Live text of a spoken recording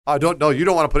You don't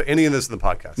want to put any of this in the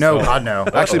podcast. No, God, no.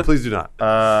 Actually, please do not.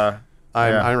 Yeah.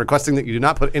 I'm requesting that you do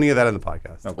not put any of that in the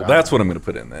podcast. Well, that's what I'm going to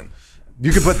put in then.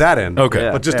 You can put that in. Okay.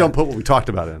 But just don't put what we talked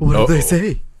about in. What did they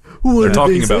say? They're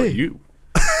talking about you.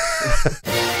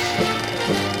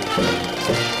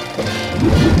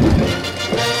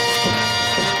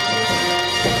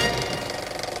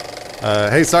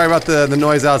 Hey, sorry about the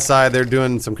noise outside. They're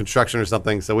doing some construction or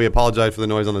something, so we apologize for the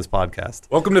noise on this podcast.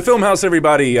 Welcome to Filmhouse,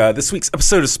 everybody. This week's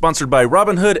episode is sponsored by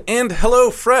Robinhood and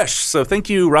HelloFresh. So thank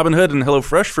you, Robinhood and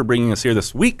HelloFresh, for bringing us here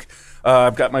this week.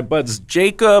 I've got my buds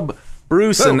Jacob,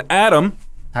 Bruce, and Adam.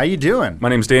 How you doing? My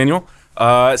name's Daniel.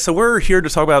 So we're here to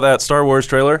talk about that Star Wars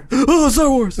trailer. Oh, Star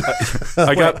Wars!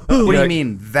 I got. What do you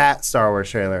mean that Star Wars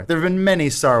trailer? There have been many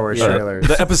Star Wars trailers.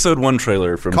 The episode 1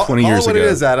 trailer from 20 Call years it what ago.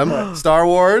 it is, Adam. Star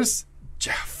Wars.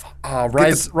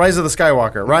 Rise of the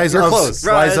Skywalker. You're close.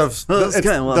 Rise of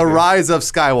Skywalker. The Rise of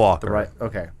Skywalker. Right.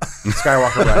 Okay.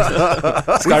 Skywalker Rise.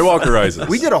 Skywalker Rises.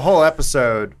 We did a whole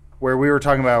episode where we were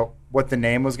talking about what the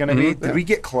name was going to be. Did we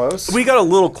get close? We got a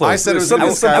little close. I said it was something,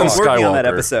 gonna be something I was working on that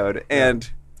Skywalker. episode, and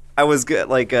I was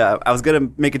I was gonna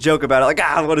make a joke about it, like,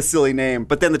 what a silly name.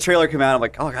 But then the trailer came out. I'm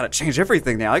like, I gotta change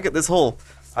everything now. I got this whole.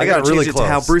 I got gotta really change it to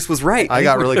how close. Bruce was right. I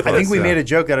got really close. I think we yeah. made a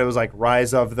joke that it was like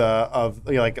Rise of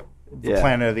the Yeah.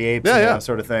 Planet of the Apes, Yeah, and yeah. that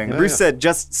sort of thing. Bruce said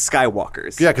just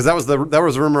Skywalkers. Yeah, because that was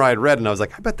a rumor I had read, and I was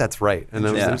like, I bet that's right, and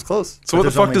it was close. So what the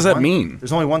There's fuck only does that one- mean?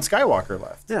 There's only one Skywalker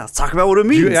left. Yeah, let's talk about what it Do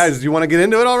means. you guys, do you want to get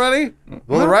into it already?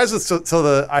 Well, the Rise of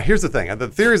here's the thing. The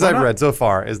theories I've read so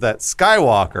far is that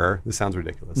Skywalker. This sounds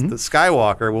ridiculous. The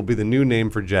Skywalker will be the new name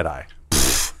for Jedi.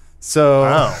 So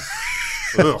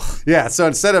Ugh. yeah. So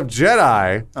instead of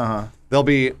Jedi, they'll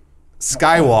be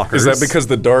Skywalkers. Is that because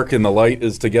the dark and the light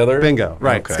is together? Bingo,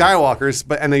 right? Okay. Skywalkers,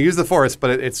 and they use the Force, but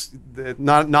it's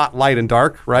not light and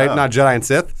dark, right? Not Jedi and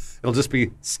Sith. It'll just be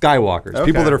Skywalkers, Okay.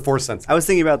 people that are Force sensitive. I was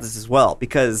thinking about this as well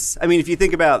because I mean, if you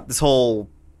think about this whole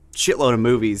shitload of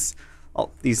movies,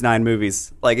 all these 9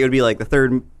 movies, like it would be like the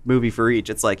third movie for each.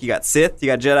 It's like you got Sith, you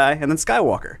got Jedi, and then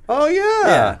Skywalker. Oh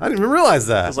yeah, I didn't even realize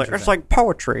that. It's like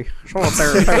poetry.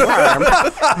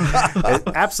 It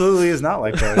absolutely is not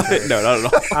like that. No, not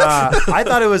at all. I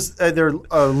thought it was they're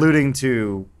alluding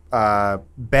to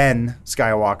Ben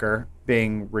Skywalker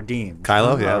being redeemed.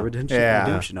 Kylo, yeah.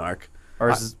 Redemption arc. Or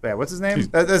is his, what's his name?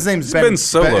 His name's Ben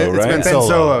Solo, it's right? Ben Ben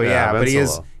Solo, Yeah, Ben but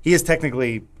Solo. he is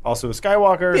technically also a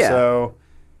Skywalker. Yeah. So,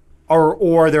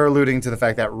 or they're alluding to the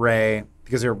fact that Rey,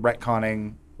 because they're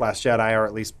retconning Last Jedi, or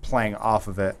at least playing off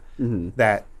of it,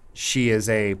 that she is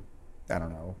a, I don't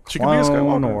know, She could be a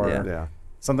clone Skywalker. or Yeah.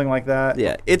 something like that.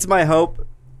 Yeah, it's my hope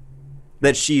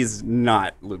that she's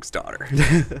not Luke's daughter.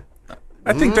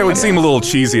 I think that would seem a little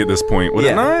cheesy at this point, would it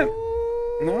Yeah. not?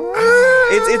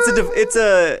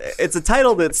 It's a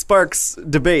title that sparks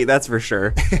debate. That's for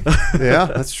sure. Yeah,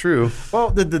 that's true. Well,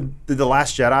 the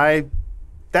Last Jedi,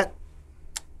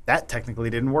 that technically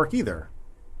didn't work either,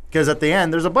 because at the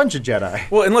end there's a bunch of Jedi.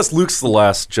 Well, unless Luke's the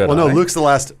last Jedi. Well, no, Luke's the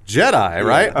last Jedi,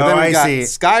 right? But Oh, then we I got see.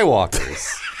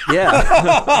 Skywalkers. Yeah,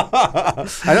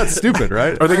 I know it's stupid,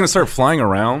 right? Are they going to start flying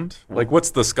around? Like,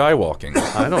 what's the skywalking?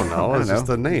 I don't know. It's just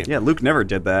a name. yeah. Luke never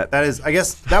did that. That is, I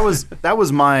guess that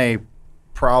was my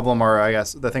problem, or I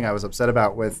guess the thing I was upset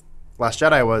about with Last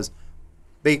Jedi was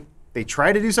they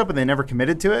tried to do something, they never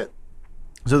committed to it.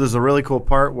 So there's a really cool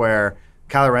part where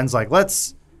Kylo Ren's like,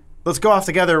 let's go off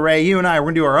together, Rey. You and I, we're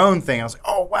gonna do our own thing. I was like,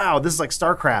 oh wow, this is like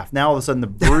StarCraft. Now all of a sudden the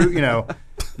Brood,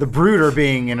 the Brood are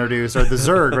being introduced, or the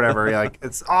Zerg, whatever. You're like,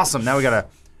 it's awesome. Now we got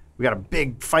a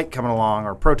big fight coming along,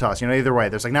 or Protoss. Either way,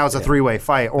 there's like now it's a 3-way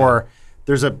fight, or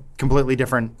there's a completely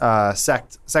different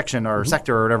section or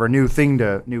sector or whatever,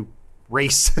 new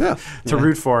race to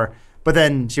root for. But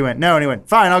then she went no, and he went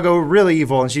fine, I'll go really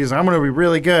evil, and she was like, I'm gonna be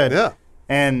really good. Yeah.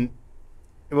 And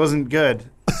it wasn't good.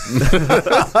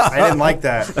 I didn't like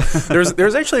that.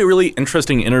 There's actually a really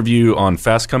interesting interview on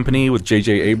Fast Company with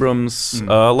J.J. Abrams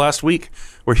last week,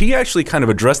 where he actually kind of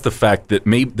addressed the fact that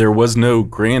maybe there was no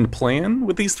grand plan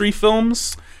with these 3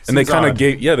 films, and they Seems kind of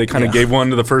odd. gave one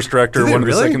to the first director, Did they one to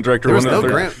the really? second director, There one was to the no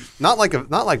third. grant,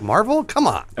 not like Marvel. Come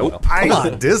on, Nope. come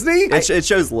on, Disney. It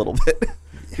shows a little bit.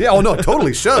 Yeah, oh no, it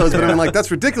totally shows. But I mean, like that's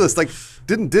ridiculous. Like,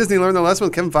 didn't Disney learn their lesson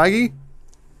with Kevin Feige?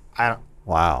 I don't.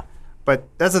 Wow. But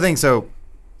that's the thing. So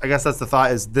I guess that's the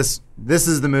thought, is this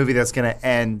is the movie that's going to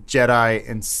end Jedi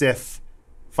and Sith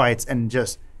fights, and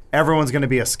just everyone's going to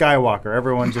be a Skywalker.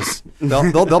 Everyone just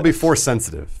They'll be Force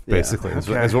sensitive, basically, is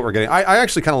what we're getting. I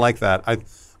actually kind of like that.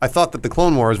 I thought that the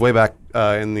Clone Wars, way back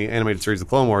in the animated series, the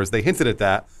Clone Wars, they hinted at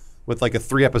that with like a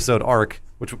 3-episode arc,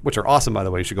 which are awesome, by the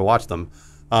way. You should go watch them.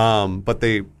 But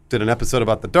they did an episode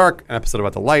about the dark, an episode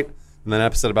about the light, and then an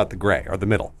episode about the gray or the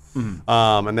middle.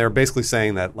 And they're basically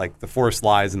saying that like the Force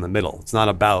lies in the middle. It's not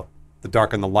about the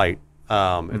dark and the light.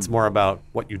 It's more about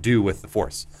what you do with the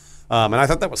Force. And I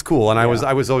thought that was cool. And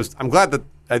I'm glad that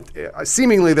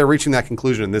seemingly they're reaching that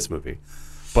conclusion in this movie,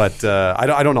 but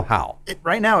I don't know how.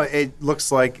 Right now, it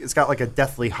looks like it's got like a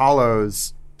Deathly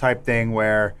Hallows type thing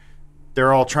where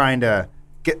they're all trying to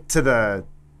get to the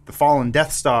fallen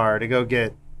Death Star to go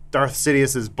get Darth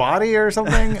Sidious's body or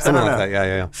something. Something I don't like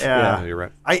know. that. Yeah, you're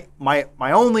right.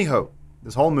 My only hope,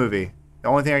 this whole movie, the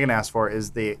only thing I can ask for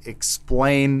is they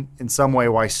explain in some way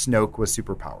why Snoke was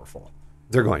super powerful.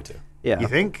 They're going to. Yeah. You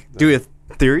think? Do we have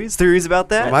theories about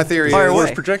that? My theory Fire is away.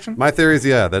 Force projection? My theory is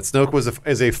that Snoke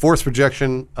is a Force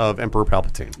projection of Emperor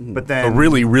Palpatine. But A then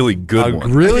really, really good A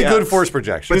one. really Yeah. good Force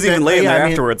projection. He was even then- laying yeah, there I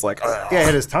mean- afterwards, like, yeah,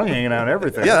 had his tongue hanging out and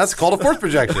everything. Yeah, that's called a Force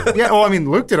projection. Yeah, well, I mean,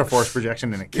 Luke did a Force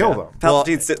projection and it killed him.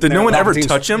 Palpatine's sitting Did there no one like- ever Palpatine's-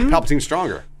 touch him? Palpatine's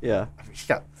stronger. Yeah. He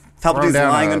got thrown Palpatine's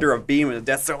down lying a- under a beam in the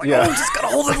Death Star, like, Yeah. oh, just gotta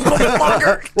hold it a little bit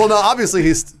longer. Well, no, obviously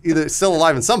he's either still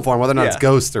alive in some form, whether or not it's Yeah.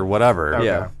 Ghost or whatever. Okay.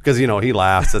 Yeah. Because, he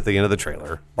laughs at the end of the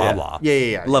trailer. Blah, Yeah. blah.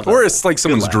 Yeah. Love Or that. it's like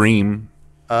someone's laugh. dream.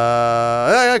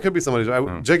 Yeah, it could be somebody's.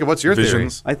 Jacob, what's your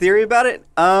Visions. My theory about it,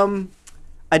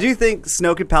 I do think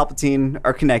Snoke and Palpatine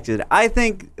are connected. I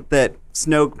think that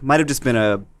Snoke might have just been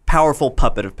a powerful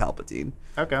puppet of Palpatine.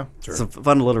 Okay. It's a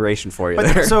fun alliteration for you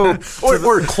there. So,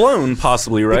 Or a clone,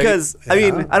 possibly, right? because I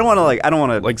mean, I don't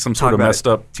want to Like some sort of messed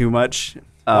up- too much.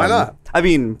 Why not? I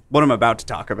mean, what I'm about to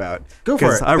talk about. Go for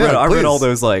 'Cause it. I read, Yeah, I read please. all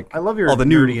those I love your all the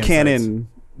new nerdy canon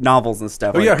novels and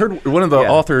stuff. Oh, like, yeah, I heard one of the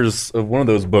Yeah. authors of one of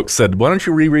those books said, why don't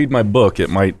you reread my book? It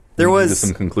might There lead you to was-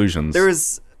 some conclusions. There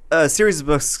was a series of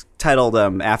books titled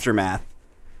Aftermath.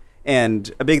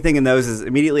 And a big thing in those is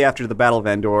immediately after the Battle of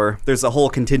Endor, there's a whole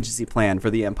contingency plan for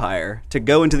the Empire to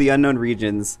go into the unknown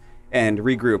regions and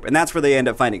regroup. And that's where they end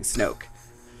up finding Snoke.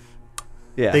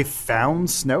 Yeah. they found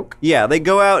Snoke? Yeah, they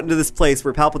go out into this place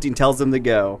where Palpatine tells them to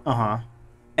go. Uh-huh.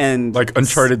 And like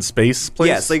Uncharted Space place?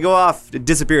 Yes, they go off,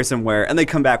 disappear somewhere, and they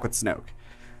come back with Snoke.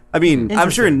 I mean, I'm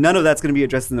sure none of that's going to be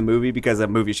addressed in the movie because a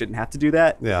movie shouldn't have to do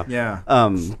that. Yeah. Yeah.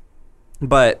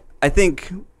 But I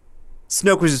think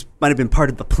Snoke might have been part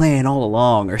of the plan all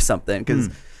along or something because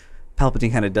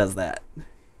Palpatine kind of does that.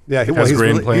 Yeah, Has he's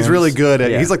grand really, he's really plans. good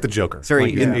at. Yeah. He's like the Joker. It's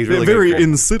very, Like, he's really very good at-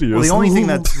 insidious. Well, the only thing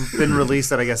that's been released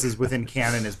that I guess is within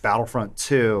canon is Battlefront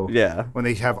 2. Yeah. When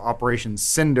they have Operation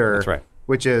Cinder. That's right.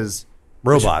 Which is,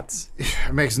 robots.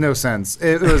 it makes no sense.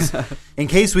 It was, in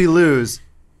case we lose,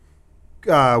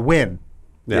 win.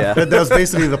 Yeah. That was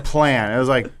basically the plan. It was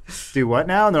like, do what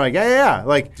now? And they're like, yeah.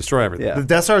 Like, Destroy everything. Yeah. the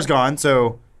Death Star's gone,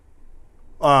 so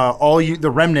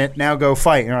the remnant now go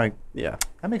fight. And you're like, Yeah.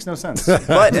 that makes no sense.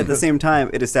 But at the same time,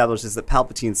 it establishes that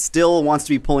Palpatine still wants to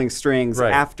be pulling strings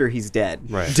Right. after he's dead.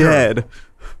 Right. Dead.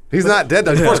 He's not dead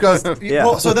though. Force Ghost. Yeah.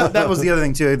 Well, so that was the other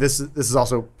thing too. This is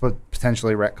also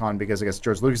potentially retcon because I guess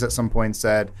George Lucas at some point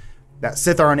said that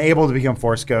Sith are unable to become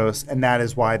Force ghosts, and that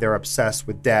is why they're obsessed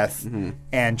with death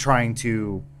and trying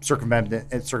to circumvent it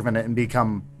and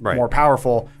become Right. more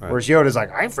powerful. Whereas Yoda's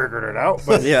like, I figured it out,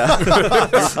 but Yeah.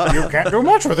 you can't do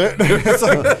much with it. It's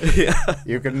like,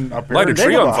 you can up here Light a in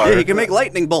tree on Dagobah. fire. Yeah, he can make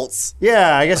lightning bolts.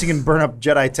 Yeah, I guess you can burn up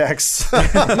Jedi texts,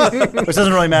 which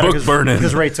doesn't really matter Book burning.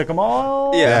 because Rey took them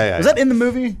all. Yeah. Was that in the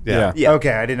movie? Yeah. Yeah.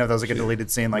 Okay, I didn't know if that was like a deleted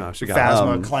scene, like No, she got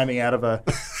Phasma climbing out of a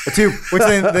tube, which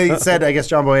they said. I guess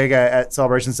John Boyega at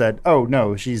Celebration said, "Oh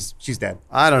no, she's dead."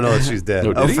 I don't know if she's dead.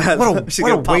 No, did he? She's What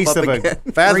gonna a pop waste up of a again.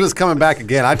 Phasma's coming back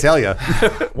again. I tell you.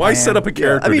 Why set up a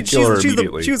character I mean, to kill her she's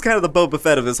immediately? she was kind of the Boba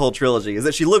Fett of this whole trilogy. Is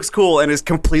that she looks cool and is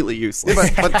completely useless.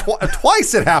 but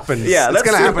twice it happens. Yeah, it's that's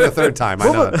gonna true. happen a third time.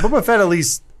 I know. Boba Fett at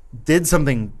least did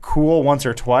something cool once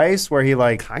or twice, where he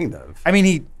like, Kind of. I mean,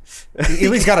 he at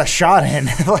least got a shot in.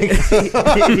 Like,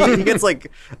 he gets like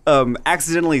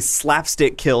accidentally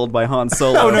slapstick killed by Han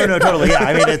Solo. oh no, totally. Yeah,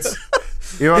 I mean, it's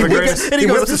the greatest. And He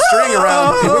whips a string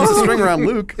around. He whips a string around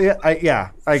Luke. Yeah, Remember?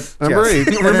 yes.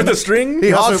 He, Remember the string? he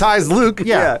hog ties Luke.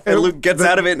 Yeah. And Luke gets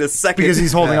out of it in a second. because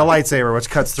he's holding a lightsaber, which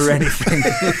cuts through anything.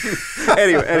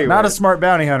 anyway. Not a smart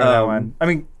bounty hunter, that one. I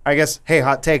mean, I guess, hey,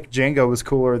 hot take, Django was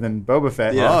cooler than Boba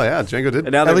Fett. Yeah. Oh yeah, Django did.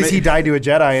 And now At least he died to a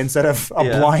Jedi instead of a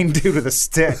Yeah. blind dude with a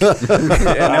stick.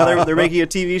 and now they're making a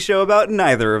TV show about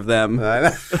neither of them.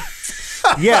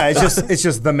 Yeah, it's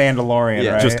just the Mandalorian,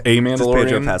 Yeah. right? Just a Just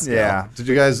Pedro Mandalorian? Pascal. yeah. Did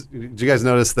you guys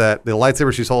notice that the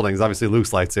lightsaber she's holding is obviously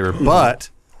Luke's lightsaber, but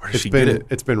did she get it?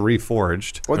 it's been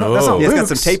reforged. Well, no, that's not Oh. Yeah, it's got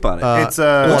Luke's. some tape on it. It's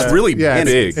Well, it's really Yeah,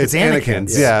 big. It's Anakin's.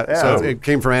 Anakin's. Yeah. Yeah. So it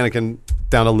came from Anakin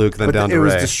down to Luke, then But down it to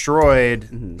was Rey.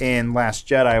 destroyed in Last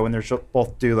Jedi when they're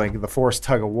both do like the Force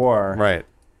tug of war. Right.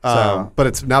 So- But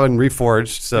it's now been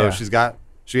reforged, so Yeah. she's got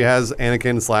She has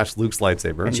Anakin / Luke's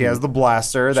lightsaber. And she has the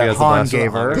blaster She that has the Han blaster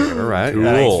gave that Han her. gave her, right? Cool.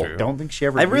 Yeah, Cool. that's true. Don't think she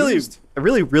ever I really used.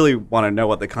 want to know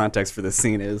what the context for this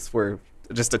scene is, where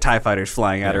just a TIE fighter's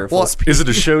flying at her full Well, speed. Is it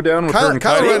a showdown with her and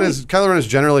Kylo Ren is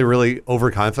generally really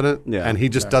overconfident, Yeah. and he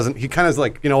just doesn't. He kind of is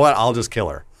like, you know what? I'll just kill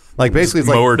her. Like basically, it's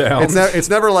mow like her down. It's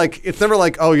never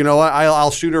like, oh, you know what?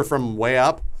 I'll shoot her from way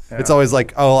up. It's always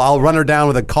like, oh, I'll run her down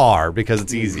with a car because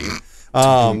it's easy.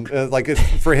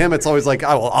 For him, it's always like,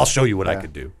 oh, well, I'll show you what I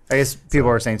could do. I guess people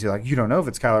are saying too, like, you don't know if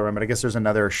it's Kylo Ren, but I guess there's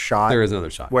another shot. There is another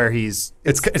shot where he's.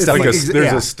 It's Like definitely-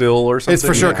 there's yeah. a still or something? it's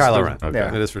for sure Yeah. Kylo Ren. Okay.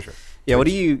 Yeah. It is for sure. Yeah, what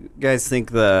do you guys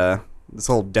think this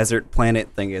whole desert planet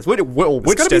thing is? Which It's gotta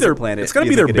be desert their planet? It's got to do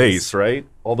be you their think it is? base, right?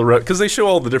 All the because they show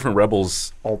all the different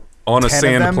rebels All on a 10 of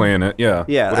sand them? planet. Yeah,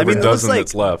 Yeah, I whatever mean, it looks dozen like-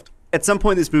 that's left. At some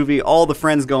point in this movie, all the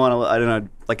friends go on I don't know,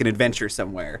 like an adventure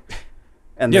somewhere,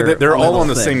 and Yeah, they're all on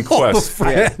the thing. same quest.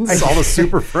 Friends, all the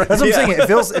super friends. That's what I'm saying.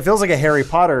 It feels like a Harry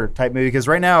Potter type movie because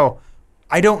right now,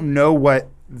 I don't know what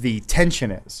the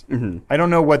tension is. Mm-hmm. I don't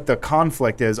know what the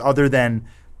conflict is, other than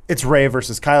it's Rey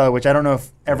versus Kylo, which I don't know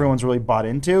if everyone's really bought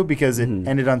into because it Mm-hmm.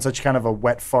 ended on such kind of a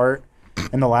wet fart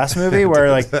in the last movie where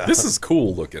like. This is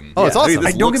cool looking. Oh, it's I mean, awesome.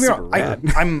 this Don't get looks me wrong.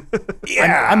 super rad.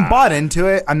 I'm bought into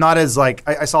it. I'm not as like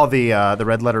I saw the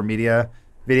Red Letter Media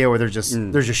video where they're just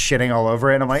shitting all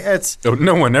over it, and I'm like, it's Oh,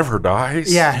 no one ever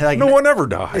dies. Yeah, like- no one ever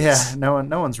dies. yeah,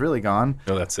 no one's really gone.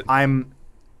 No, that's it.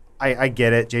 I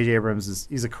get it. J.J. Abrams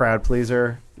he's a crowd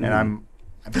pleaser, and I'm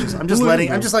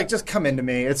just come into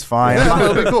me. It's fine. Yeah, I'm,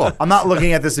 not, it'll be cool. I'm not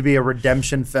looking at this to be a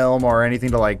redemption film or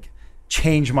anything to like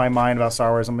change my mind about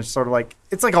Star Wars. I'm just sort of like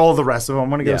it's like all the rest of them. I'm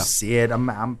gonna go Yeah. see it.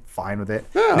 I'm fine with it.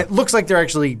 Yeah. And it looks like they're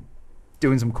actually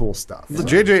doing some cool stuff.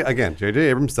 J.J.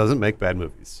 Abrams doesn't make bad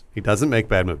movies. He doesn't make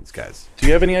bad movies, guys. Do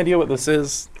you have any idea what this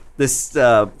is? This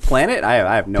planet,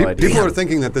 I have no idea. People are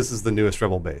thinking that this is the newest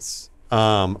Rebel base.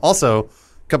 Also,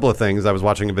 a couple of things. I was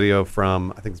watching a video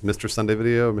from, I think it's Mr. Sunday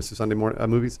Video, Mr. Sunday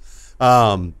Movies.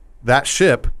 That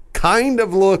ship kind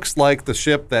of looks like the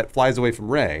ship that flies away from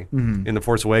Rey in The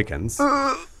Force Awakens.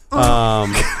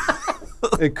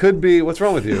 It could be, what's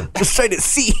wrong with you? Just trying to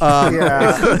see.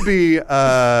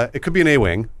 Yeah. It could be an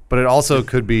A-wing, but it also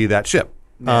could be that ship.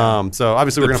 So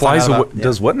obviously we're going It to find flies out away. about-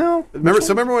 Does what now?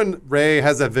 Remember when Rey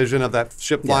has that vision of that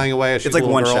ship flying away? As she's It's like a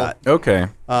little one girl? shot. Okay.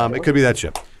 It could be that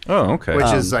ship. Oh, okay. which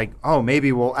is like, oh,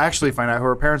 maybe we'll actually find out who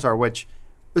her parents are, which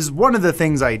is one of the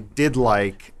things I did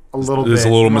like a little bit. It's a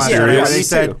little in Last Jedi, mysterious. where They Me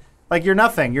said, too. like, you're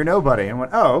nothing, you're nobody. And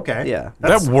went, oh, okay. Yeah.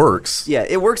 that works. Yeah,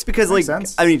 it works because, like, Makes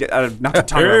sense. I mean, not to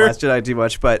talk about Last Jedi too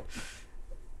much, but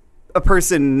a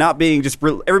person not being just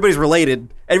everybody's related,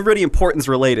 everybody important's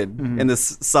related in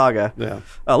this saga. Yeah.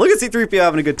 Look at C-3PO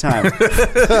having a good time.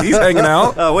 He's hanging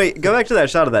out. Wait, go back to that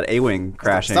shot of that A-wing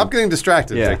crashing. Stop getting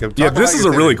distracted, Yeah. Jacob. Yeah, Talk this about is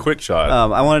your a really theory. quick shot.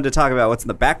 I wanted to talk about what's in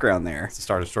the background there. It's a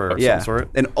Star Destroyer of Yeah, some sort.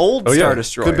 an old Oh, yeah. Star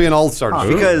Destroyer. Could be an old Star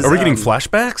Destroyer. because Are we getting um,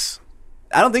 flashbacks?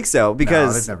 I don't think so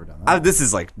because they've never done that. this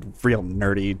is like real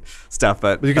nerdy stuff,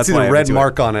 but But you can that's see why the I'm red into it.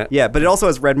 mark on it. Yeah, but it also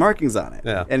has red markings on it.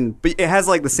 Yeah. but it has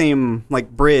like the same like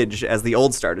bridge as the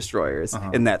old Star Destroyers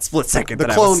in that split second. The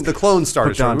that clone, Star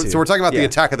hooked Destroyer. onto. So we're talking about the Yeah.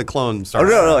 attack of the clone Star Oh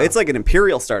Destroyer. no, it's like an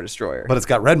Imperial Star Destroyer. But it's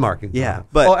got red markings. Yeah, on it.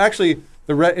 but- oh, actually,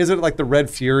 the red is it like the Red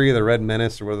Fury, the Red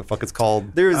Menace, or whatever the fuck it's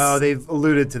called? there's Oh, they've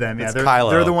alluded to them. Yeah, It's they're,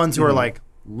 Kylo. they're the ones who are like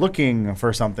looking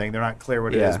for something. They're not clear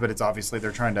what it Yeah. is, but it's obviously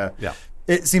they're trying to. Yeah.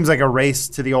 It seems like a race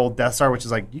to the old Death Star, which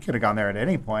is like you could have gone there at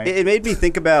any point. it made me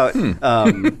think about.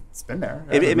 It's been there.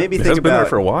 It made me It think has been there about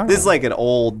for a while. This is like an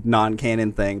old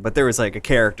non-canon thing, but there was like a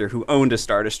character who owned a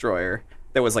Star Destroyer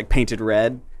that was like painted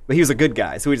red. But he was a good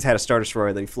guy, so he just had a Star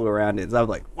Destroyer that he flew around in. So I was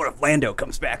like, what if Lando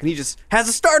comes back and he just has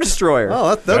a Star Destroyer? Oh,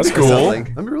 that'd That's be cool. Something.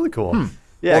 That'd be really cool.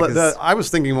 Yeah, Well, 'cause- I was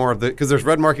thinking more of the because there's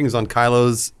red markings on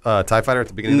Kylo's TIE Fighter at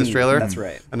the beginning of this trailer. that's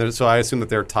right. And so I assume that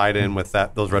they're tied in with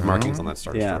those red markings on that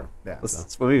Star yeah. Destroyer. Yeah.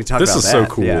 Let's maybe talk This about is so that.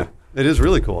 cool. Yeah. It is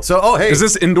really cool. So, oh hey, Is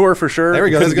this indoor for sure? there we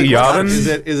go. Could That's a it good be question.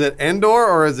 Yavin? Is it Endor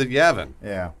or is it Yavin?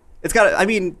 Yeah. It's got. I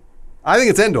mean, I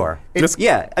think it's Endor. Just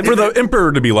yeah. I mean, for the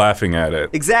Emperor to be laughing at it.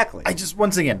 exactly. I just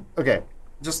once again, okay,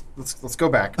 just let's go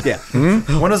back. yeah.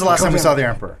 When was the last time we saw the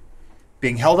Emperor?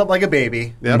 Being held up like a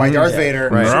baby Yep. by Darth Yeah. Vader,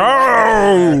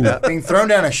 No! being thrown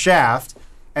down a shaft,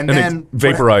 and And then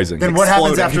vaporizing. Then what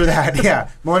happens Exploding. after that? Yeah,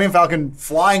 Millennium Falcon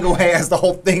flying away as the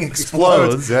whole thing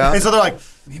explodes. Explodes, yeah. And so they're like,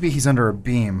 maybe he's under a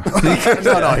beam. no.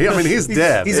 He's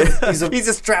dead. He's a He's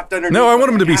just trapped underneath. No, I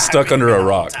want him to be stuck under a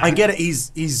rock. I get it.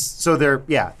 He's so they're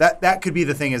that could be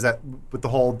the thing is that with the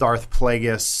whole Darth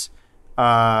Plagueis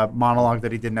monologue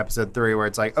that he did in episode 3 where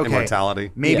it's like okay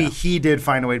Immortality. maybe Yeah. he did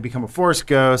find a way to become a Force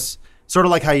ghost, sort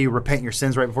of like how you repent your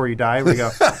sins right before you die where you go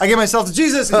I give myself to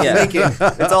Jesus and Yeah. make it.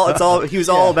 It's all. He was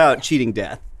all about cheating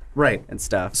death. Right. and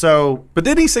stuff. So But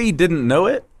did he say he didn't know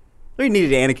it? We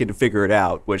needed Anakin to figure it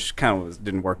out, which kind of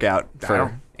didn't work out for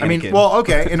Anakin. I mean, well,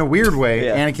 okay, in a weird way,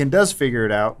 Yeah. Anakin does figure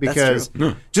it out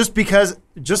That's because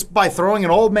just by throwing an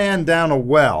old man down a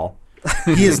well,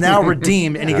 he is now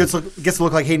redeemed, and he gets to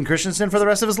look like Hayden Christensen for the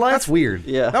rest of his life. That's weird.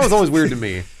 Yeah. That was always weird to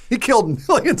me. He killed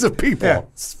millions of people. Yeah.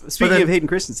 Speaking of Hayden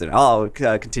Christensen, I'll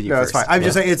continue No, first. that's fine. I'm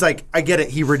just saying, it's like, I get it.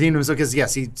 He redeemed himself because,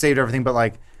 yes, he saved everything, but,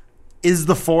 like, is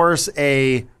the Force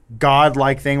a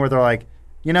God-like thing where they're like,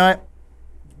 you know what?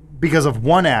 Because of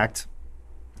one act,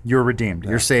 you're redeemed.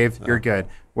 You're saved. You're good.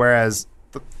 Whereas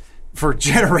for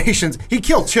generations, he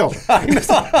killed children.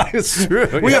 It's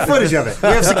true. We have footage of it. We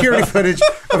have security footage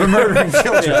of him murdering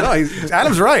children. No,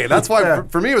 Adam's right. That's why Yeah.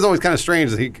 for me it was always kind of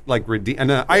strange that he like redeemed.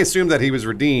 And I assumed that he was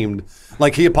redeemed,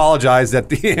 like he apologized at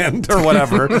the end or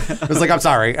whatever. It was like I'm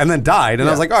sorry, and then died. And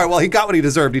I was like, all right, well he got what he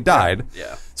deserved. He died.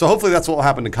 Yeah. So hopefully that's what will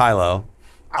happen to Kylo.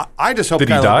 I just hope. Did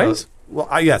he Kylo die? goes-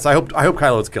 Well, yes. I hope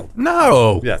Kylo's killed.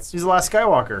 No. Yes. He's the last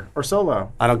Skywalker or Solo.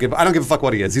 I don't give a fuck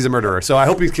what he is. He's a murderer. So I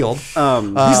hope he's killed. He's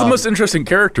the most interesting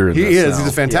character in he this. is. He's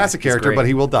a fantastic Yeah, he's character, great. but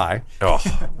he will die,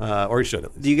 Oh. or he should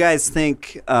at least. Do you guys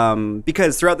think,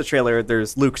 because throughout the trailer,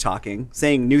 there's Luke talking,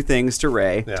 saying new things to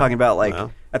Rey, Yeah. talking about like Yeah.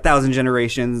 1,000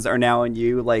 generations are now in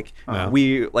you. Like Yeah.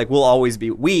 we will always be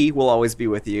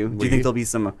with you. Do you think there'll be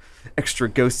some extra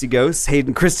ghosty ghosts?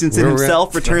 Hayden Christensen We're-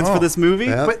 himself returns Oh. for this movie.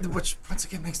 Yeah. But which once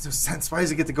again makes no sense. Why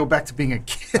does he get to go back to being a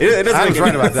kid? It doesn't Adam's make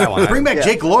right about that one. Bring back Yeah.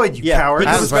 Jake Lloyd, you Yeah, coward. but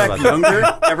Adam's just right back about that.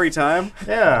 younger every time.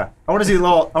 Yeah, I want to see a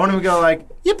little. I want him to go like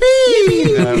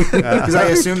yippee, because I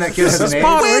assume that kid has an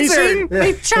age. Wizard,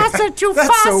 Yeah.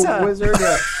 That's so wizard.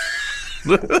 Yeah.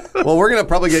 Well, we're gonna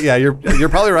probably get. Yeah, you're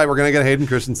probably right. We're gonna get Hayden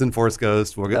Christensen Force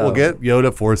Ghost. We'll get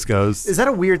Yoda Force Ghost. Is that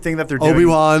a weird thing that they're doing?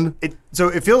 Obi-Wan. So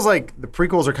it feels like the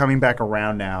prequels are coming back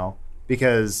around now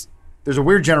because there's a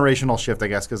weird generational shift, I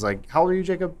guess. Because like, how old are you,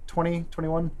 Jacob? 20,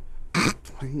 21?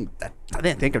 I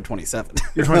didn't think of 27.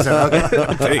 You're 27.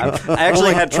 Okay. I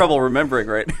actually had trouble remembering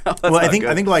right now. That's Well, I not think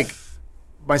good. like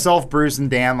myself, Bruce, and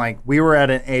Dan, like we were at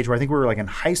an age where I think we were like in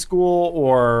high school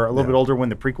or a little bit older when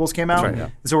the prequels came out. right, yeah.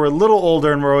 So we're a little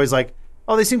older, and we're always like,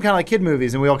 oh, they seem kind of like kid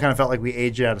movies, and we all kind of felt like we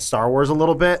aged out of Star Wars a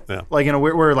little bit. Yeah. Like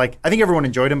we're like, I think everyone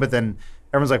enjoyed them, but then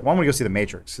everyone's like, well, I'm gonna go see the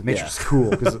Matrix. The Matrix is cool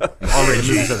because R-rated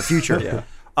movies are the future. Yeah.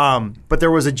 But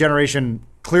there was a generation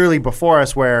clearly before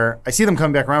us where I see them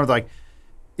coming back around with like.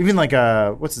 Even like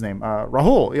what's his name?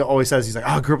 Rahul. He always says he's like,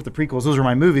 oh, I grew up with the prequels. Those are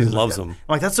my movies. He loves them. I'm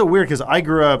like, that's so weird because I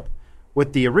grew up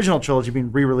with the original trilogy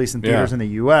being re-released in theaters Yeah. in the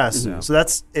U.S. So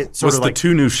that's it. Sort What's of the like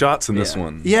two new shots in this Yeah.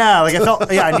 one? yeah, like I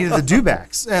felt I needed the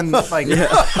dewbacks and like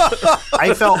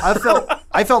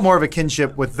I felt more of a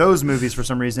kinship with those movies for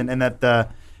some reason, and that the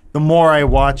more I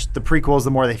watched the prequels,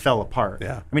 the more they fell apart.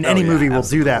 Yeah. I mean, Oh, any yeah, movie will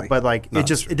do absolutely. that, but like it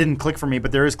didn't click for me.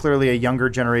 But there is clearly a younger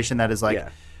generation that is like Yeah.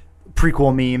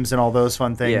 prequel memes and all those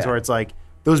fun things, Yeah. where it's like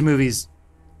those movies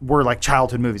were like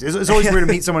childhood movies. It's always weird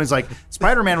to meet someone who's like,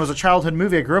 Spider-Man was a childhood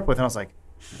movie I grew up with, and I was like,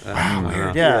 wow,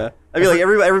 weird. Yeah. I mean, like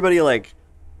everybody like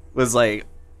was like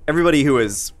everybody who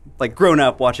was like grown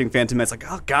up watching Phantom Menace, like,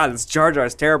 oh god, this Jar Jar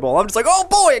is terrible. I'm just like, oh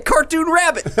boy, a cartoon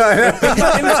rabbit in a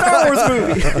Star Wars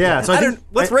movie. Yeah, so I think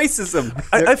What's racism?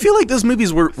 I feel like those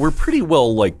movies were pretty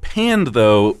well like panned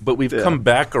though, but we've come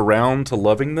back around to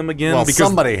loving them again. Well, because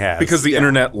somebody has. because the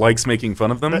internet likes making fun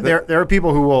of them. there are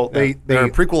people who will They're they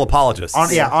prequel apologists.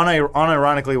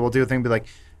 unironically will do a thing, be like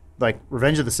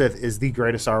Revenge of the Sith is the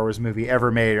greatest Star Wars movie ever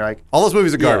made. You're like, All those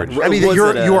movies are garbage. Yeah. I mean, Was you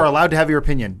it, are allowed to have your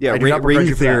opinion. Yeah, I do not begrudge ring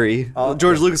you for that. theory.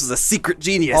 George Lucas was a secret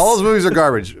genius. All those movies are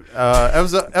garbage.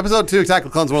 Episode 2, Attack of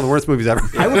the Clones, is one of the worst movies ever.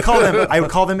 I would call them But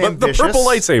the ambitious. purple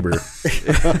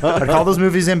lightsaber. I'd call those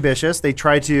movies ambitious. They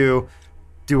try to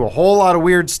do a whole lot of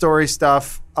weird story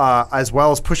stuff, as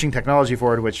well as pushing technology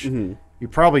forward, which you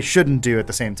probably shouldn't do at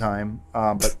the same time.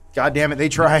 But God damn it, they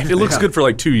tried. It looks good for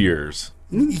like 2 years.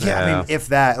 Yeah, I mean, if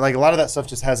that, like a lot of that stuff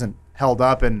just hasn't held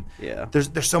up, and Yeah. there's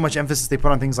so much emphasis they put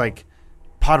on things like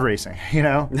pod racing. You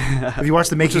know, if you watch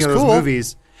the making is of those cool.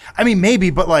 movies, I mean, maybe,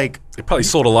 but like, They probably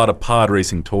sold a lot of pod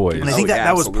racing toys. and I think yeah,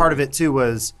 that was part of absolutely. it too.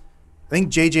 Was I think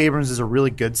J.J. Abrams is a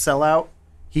really good sellout.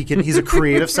 He's a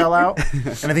creative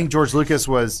sellout, and I think George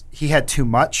Lucas he had too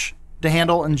much to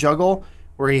handle and juggle.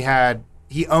 Where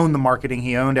he owned the marketing,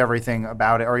 he owned everything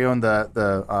about it, or he owned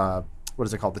the what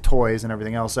is it called, the toys and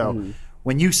everything else. So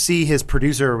when you see his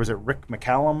producer, was it Rick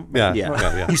McCallum?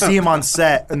 Yeah. You see him on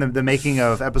set in the making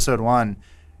of Episode 1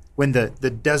 when the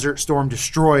Desert Storm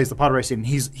destroys the pod racing, and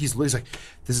he's like,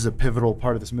 this is a pivotal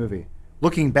part of this movie.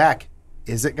 Looking back,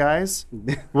 is it, guys?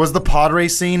 Was the pod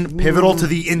race scene pivotal to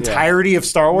the entirety of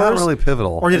Star Wars? Not really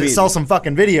pivotal. Or did it sell some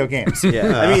fucking video games?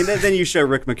 Yeah, I mean, then you show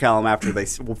Rick McCallum after they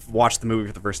watch the movie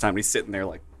for the first time, and he's sitting there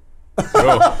like,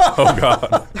 Oh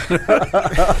God.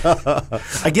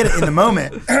 I get it in the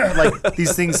moment. Like,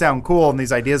 these things sound cool and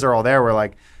these ideas are all there. We're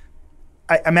like,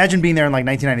 I imagine being there in like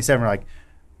 1997. We're like,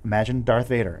 imagine Darth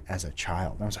Vader as a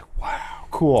child. And I was like, wow,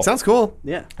 cool. Sounds cool.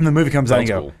 Yeah. And the movie comes out and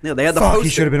you Sounds go, cool. Yeah, they had the fuck, poster. he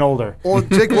should have been older. Well,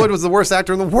 Jake Lloyd was the worst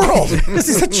actor in the world. Because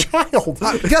he's a child.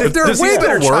 Yeah, there are Does he way have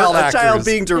better to work? child A actors. child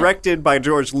being directed by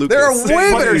George Lucas. There are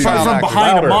way better From child actors.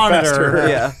 behind Louder, a monitor. faster.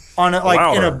 Yeah. On a, like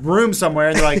in a Louder. room somewhere,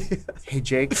 and they're like, "Hey,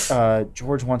 Jake,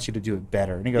 George wants you to do it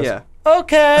better." And he goes, Yeah.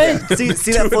 "Okay."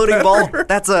 See that floating ball?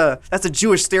 That's a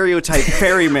Jewish stereotype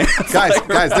ferryman.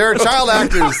 guys, there are child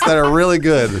actors that are really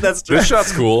good. That's true. This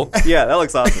shot's cool. Yeah, that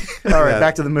looks awesome. All right, Yeah.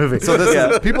 back to the movie. So this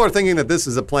Yeah. is, people are thinking that this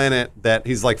is a planet that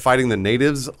he's like fighting the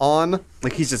natives on.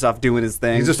 Like he's just off doing his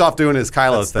thing. He's just off doing his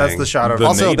Kylo thing. that's the shot of The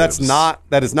Also, natives.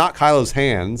 that is not Kylo's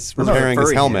hands are repairing his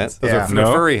furry helmet. hands. Those Yeah. are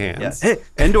No? furry Yeah. hands. Hey,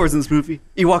 Endor's in this movie.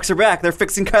 Ewoks are back. They're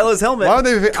fixing Kylo's helmet. Why would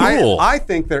they? Cool. I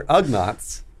think they're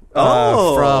Ugnaughts.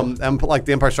 Oh. From like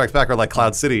The Empire Strikes Back or like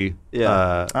Cloud City.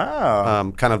 Yeah.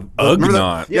 Kind of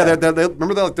Ugnaught. Yeah,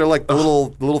 they're like the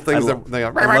little things love- that they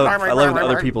go. I love when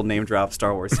other people name drop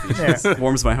Star Wars speeches. Yeah.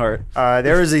 Warms my heart.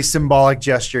 There is a symbolic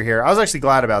gesture here. I was actually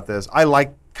glad about this. I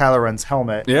liked Kylo Ren's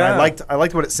helmet. And Yeah. I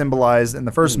liked what it symbolized in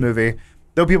the first movie,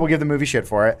 though people give the movie shit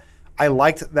for it. I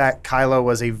liked that Kylo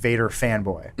was a Vader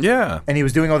fanboy, Yeah. and he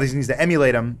was doing all these things to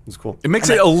emulate him. It's cool. It makes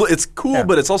it's cool, Yeah.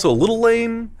 but it's also a little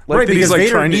lame. Like Right, that he's because like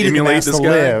Vader trying to needed the emulate mask this to guy.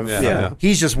 live. Yeah.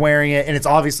 He's just wearing it, and it's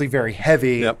obviously very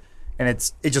heavy. Yep. And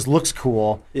it just looks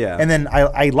cool. Yeah. And then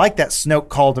I like that Snoke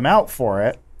called him out for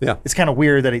it. Yeah. It's kind of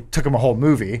weird that it took him a whole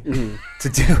movie to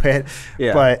do it.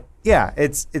 Yeah. But yeah,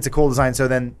 it's a cool design. So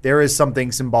then there is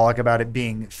something symbolic about it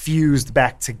being fused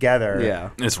back together. Yeah.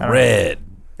 It's red.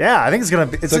 Yeah, I think it's gonna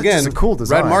be. It's So again, just a cool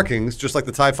design. red markings, just like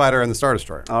the TIE Fighter and the Star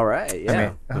Destroyer. All right. Yeah. I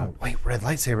mean, oh wait, red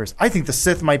lightsabers. I think the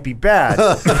Sith might be bad.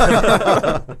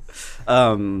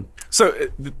 So,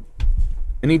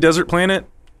 any desert planet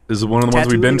is one of the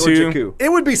ones we've been Tatooine or to. Jakku?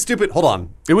 It would be stupid. Hold on.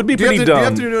 It would be Do you, pretty have to, do you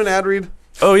have dumb. to do an ad read?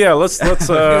 Oh yeah, let's Do an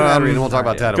ad read and we'll talk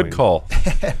about Tatooine. Good call.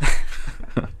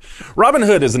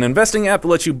 Robinhood is an investing app that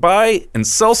lets you buy and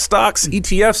sell stocks,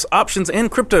 ETFs, options,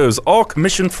 and cryptos, all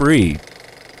commission-free.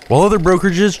 While other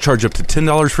brokerages charge up to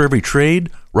 $10 for every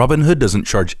trade, Robinhood doesn't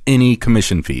charge any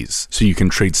commission fees, so you can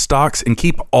trade stocks and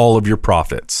keep all of your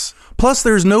profits. Plus,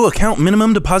 there's no account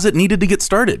minimum deposit needed to get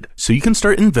started, so you can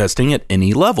start investing at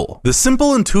any level. The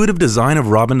simple, intuitive design of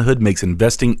Robinhood makes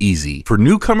investing easy for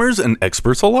newcomers and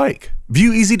experts alike.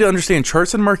 View easy-to-understand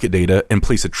charts and market data and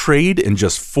place a trade in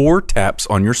just 4 taps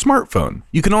on your smartphone.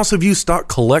 You can also view stock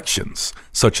collections,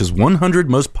 such as 100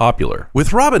 most popular. With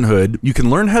Robinhood, you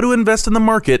can learn how to invest in the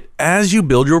market as you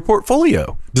build your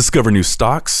portfolio. Discover new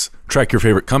stocks, track your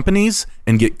favorite companies,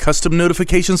 and get custom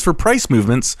notifications for price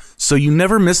movements so you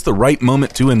never miss the right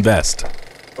moment to invest.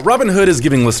 Robinhood is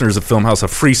giving listeners of Filmhouse a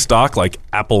free stock like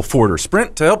Apple, Ford, or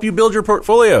Sprint to help you build your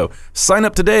portfolio. Sign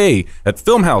up today at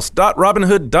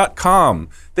filmhouse.robinhood.com.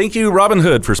 Thank you,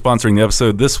 Robinhood, for sponsoring the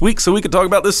episode this week so we could talk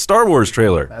about this Star Wars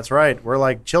trailer. That's right. We're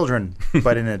like children,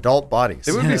 but in adult bodies.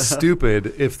 It would be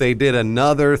stupid if they did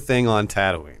another thing on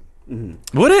Tatooine.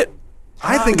 Would it?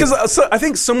 I think Because I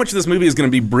think so much of this movie is going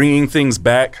to be bringing things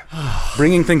back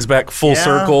full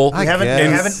circle. We haven't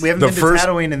And been the to first-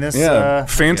 Tatooine in this.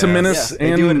 Phantom yes. Menace Yeah, they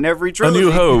and do it in every A New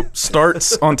trilogy. Hope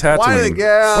starts on Tatooine. Why did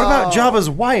yeah. What about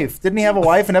Jabba's wife? Didn't he have a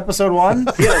wife in episode 1?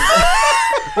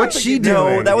 What's she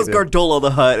doing? No, that was Gardola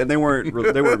the Hutt, and they weren't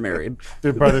married.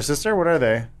 Their brother sister. What are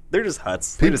they? They're just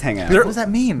Hutts. They just hang out. What does that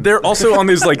mean? They're also on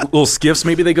these like little skiffs.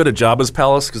 Maybe they go to Jabba's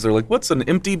palace because they're like, "What's an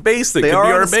empty base that They could are be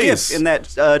on our the skiff base?" in that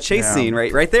chase Yeah. scene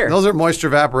right there. Those are moisture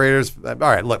evaporators. All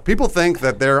right, look, people think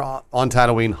that they're on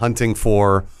Tatooine hunting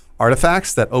for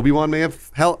artifacts that Obi-Wan may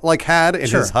have had in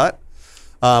Sure. his hut,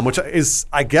 which is,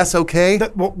 I guess, okay.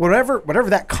 Whatever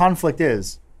that conflict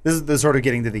is, this is sort of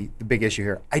getting to the big issue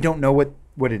here. I don't know what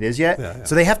it is yet. Yeah.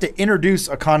 So they have to introduce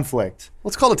a conflict.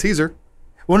 Let's call it a teaser.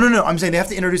 Well, no. I'm saying they have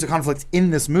to introduce a conflict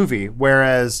in this movie,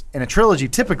 whereas in a trilogy,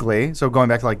 typically, so going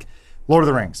back to like Lord of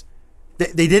the Rings,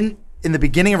 they didn't, in the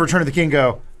beginning of Return of the King,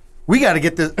 go, we got to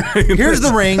get this, here's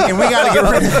the ring, and we got to get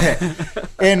rid of it.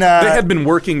 And They had been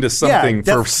working to something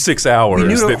for 6 hours. we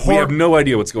knew That we have no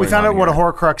idea what's going on. We found out what a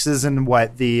here. Horcrux is and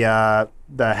what the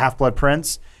Half-Blood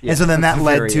Prince, and so then that the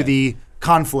led very to end. the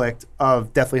conflict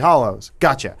of Deathly Hallows.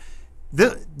 Gotcha.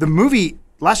 The movie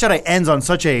Last Jedi ends on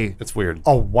such a It's weird.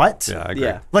 what? Yeah, I agree.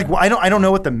 Yeah. Like I don't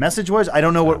know what the message was. I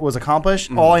don't know what was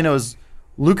accomplished. All I know is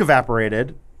Luke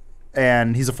evaporated,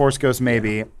 and he's a Force ghost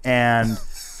maybe, and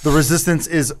the Resistance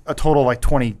is a total like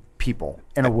 20 people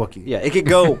and a Wookiee. Yeah, it could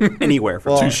go anywhere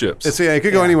for Two ships. It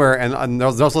could go anywhere, and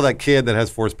there's also that kid that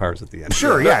has force powers at the end.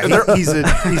 Sure, yeah. He's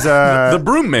a the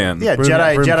Broom Man. yeah, Broom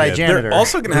Jedi kid. janitor. They're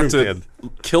also going to have to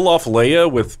kill off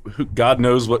Leia with God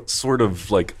knows what sort of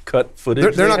like cut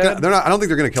footage. They're not. they Gonna, had. they're not. I don't think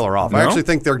they're going to kill her off. I No? actually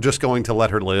think they're just going to let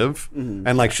her live,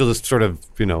 and like she'll just sort of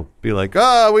be like,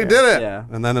 "Oh, we did it," Yeah.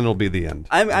 and then it'll be the end.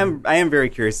 I am very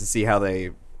curious to see how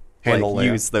they Handle Leia.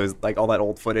 use those all that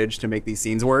old footage to make these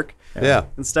scenes work Yeah.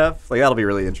 and stuff. Like that'll be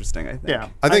really interesting. I think. yeah.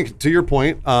 I think to your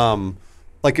point,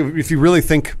 like if you really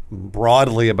think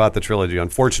broadly about the trilogy,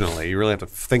 unfortunately, you really have to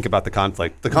think about the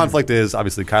conflict. The conflict is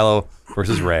obviously Kylo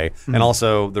versus Rey, and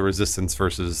also the Resistance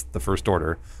versus the First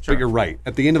Order. But you're right.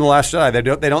 At the end of The Last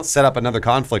Jedi, they don't set up another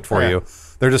conflict for you.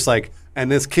 They're just like,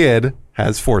 and this kid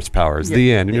has force powers.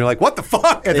 The end, and you're like, what the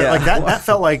fuck? Yeah, Yeah. like that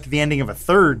felt like the ending of a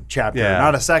third chapter, Yeah.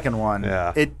 not a second one.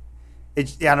 Yeah.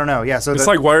 I don't know. Yeah, so It's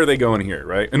like, why are they going here,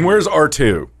 right? And where's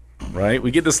R2? Right? We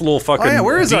get this little fucking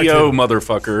where is Dio R2?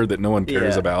 motherfucker that no one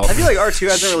cares Yeah. about. I feel like R2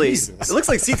 hasn't really. Jesus. It looks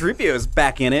like C-3PO is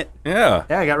back in it. yeah.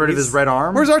 yeah, I got rid of his red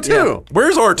arm. Where's R2?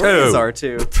 Where's R2? Where is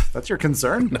R2? That's your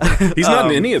concern? He's not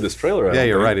in any of this trailer. I Yeah, don't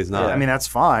you're think. right. He's not. I mean, that's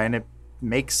fine. It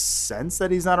makes sense that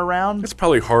he's not around. It's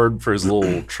probably hard for his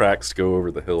little tracks to go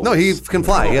over the hills. No, he can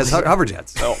fly. He has hover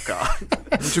jets. Oh God.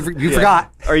 You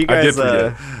forgot. Are you I did guys?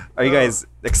 forget. Are you guys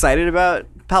excited about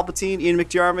Palpatine, Ian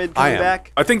McDiarmid I coming am.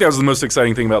 back? I think that was the most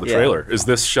exciting thing about the Yeah. trailer is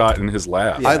this shot in his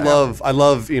lab. I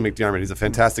love Ian McDiarmid. He's a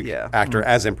fantastic Yeah. actor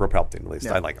as Emperor Palpatine. At least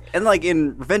I like him. And like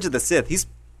in Revenge of the Sith, he's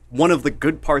one of the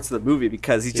good parts of the movie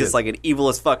because he's just is. like an evil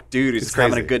as fuck dude who's just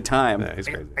having a crazy. good time. Yeah, he's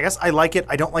crazy. I guess I like it.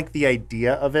 I don't like the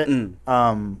idea of it, in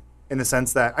the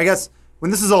sense that I guess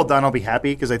when this is all done, I'll be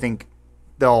happy because I think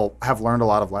they'll have learned a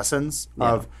lot of lessons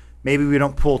of maybe we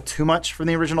don't pull too much from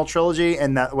the original trilogy,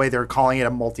 and that way they're calling it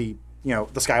the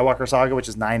Skywalker saga, which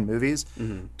is 9 movies.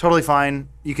 Totally fine.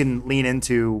 You can lean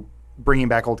into bringing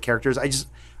back old characters.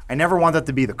 I never want that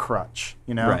to be the crutch,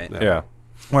 Right. Yeah.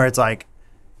 where it's like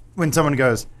when someone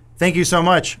goes, "Thank you so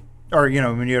much," or when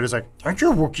Yoda's like, "Thank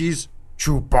you, Wookiees,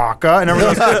 Chewbacca," and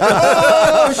everyone's like,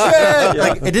 "Oh shit!"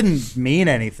 Like it didn't mean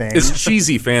anything. It's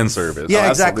cheesy fan service. Yeah,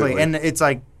 Absolutely. exactly. And it's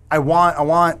like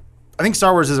I think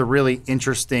Star Wars is a really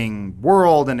interesting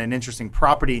world and an interesting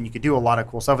property, and you could do a lot of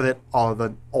cool stuff with it. All of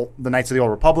the Knights of the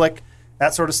Old Republic,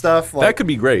 that sort of stuff. Like, that could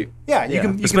be great. yeah, you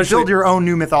can Especially- build your own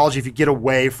new mythology if you get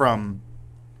away from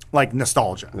like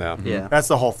nostalgia. Yeah. Yeah. That's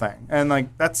the whole thing, and like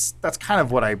that's kind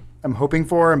of what I'm hoping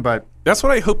for. But That's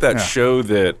what I hope that show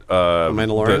that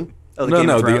Mandalorian? Oh, the no, Game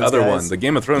no, of the Thrones other guys? one. The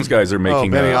Game of Thrones guys are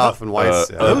making Benioff and Weiss,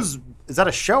 yeah. those is that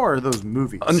a show or are those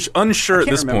movies? unsure at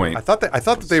can't this remember. point. I thought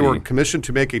that they were See. commissioned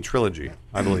to make a trilogy.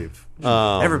 I believe.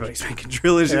 Everybody's making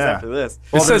trilogies Yeah. after this.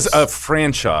 It says there's- a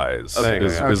franchise There you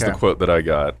is, go. is the Okay. quote that I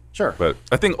got. Sure. But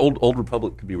I think Old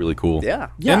Republic could be really cool. Yeah.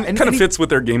 Yeah, and, and kind of any- fits with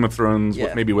their Game of Thrones,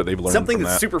 Yeah. maybe what they've learned Something from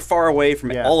that's that. super far away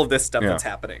from Yeah. all of this stuff Yeah. that's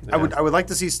happening. I would like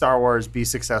to see Star Wars be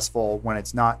successful when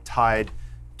it's not tied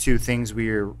to things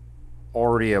we're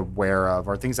already aware of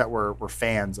or things that we're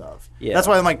fans of. Yeah. That's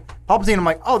why I'm like Palpatine. I'm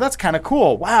like, oh, that's kind of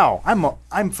cool. Wow,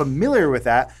 I'm familiar with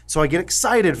that, so I get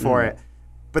excited for it.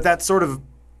 But that's sort of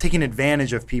taking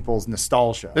advantage of people's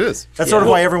nostalgia. It is. That's sort of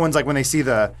Yeah. why everyone's like when they see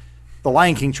the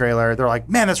Lion King trailer, they're like,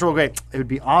 man, that's real great. It would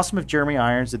be awesome if Jeremy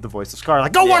Irons did the voice of Scar.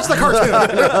 Like, go watch the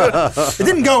cartoon. It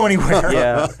didn't go anywhere.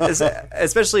 Yeah,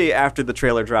 especially after the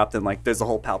trailer dropped and like there's a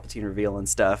whole Palpatine reveal and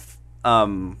stuff.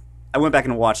 I went back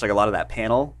and watched like a lot of that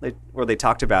panel where they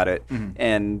talked about it,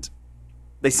 and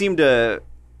they seem to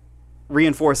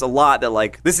reinforce a lot that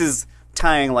like this is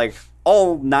tying like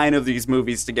all 9 of these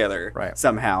movies together Right.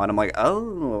 somehow, and I'm like,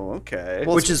 oh, okay.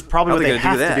 Which is probably How what are they they gonna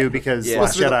have do to that? do because Yeah.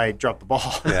 Last Jedi dropped the ball.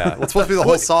 Yeah. It's supposed to be the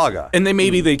whole saga. And they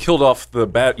maybe they killed off the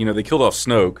bad. They killed off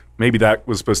Snoke. Maybe that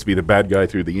was supposed to be the bad guy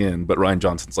through the end. But Ryan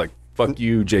Johnson's like, "Fuck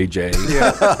you, JJ."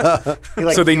 He,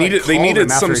 like- So they he, like, needed called him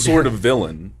some after he sort did of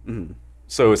villain.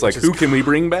 So it's like, is who can we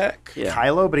bring back? Yeah.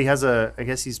 Kylo, but he has I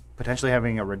guess he's potentially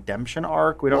having a redemption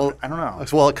arc. I don't know.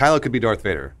 Well, Kylo could be Darth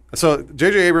Vader. So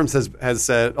J.J. Abrams has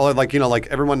said, like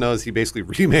everyone knows, he basically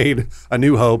remade A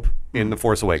New Hope in The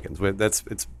Force Awakens.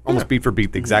 It's almost beat for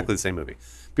beat exactly the same movie.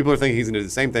 People are thinking he's going to do the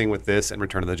same thing with this and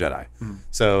Return of the Jedi.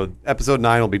 So Episode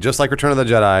 9 will be just like Return of the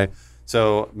Jedi.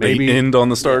 So maybe They end on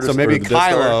the Star. So maybe or the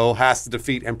Death Star? Kylo has to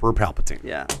defeat Emperor Palpatine.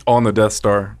 Yeah. On the Death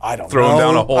Star. I don't Throw know. him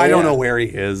down a hole. I don't know where he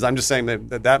is. I'm just saying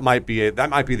that might be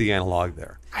the analog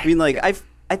there. I mean, like I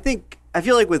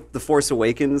feel like with The Force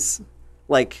Awakens,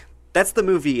 like that's the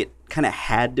movie it kind of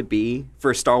had to be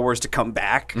for Star Wars to come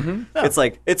back. It's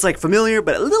like familiar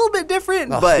but a little bit different,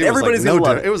 but It was everybody's like gonna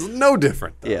love it. It was no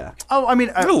different. Though. Yeah, Oh, I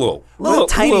mean, A little little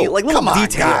come on,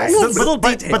 details, guys. little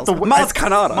details. But the Maz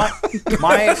Kanata.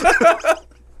 my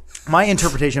my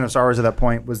interpretation of Star Wars at that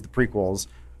point was the prequels,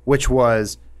 which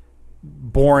was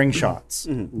boring shots,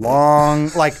 long,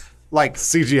 like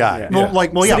CGI. well,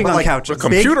 Sitting but on like couches. A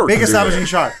computer big could do establishing that.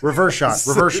 shot, reverse shot,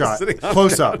 Sitting on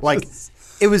close up. Like couches.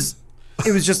 it was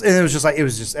just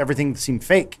everything seemed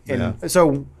fake. And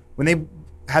so when they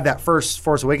had that first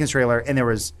Force Awakens trailer and there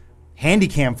was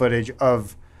handycam footage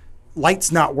of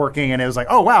lights not working and it was like,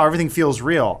 oh wow, everything feels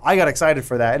real. I got excited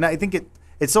for that. And I think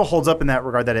it still holds up in that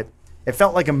regard that it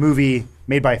felt like a movie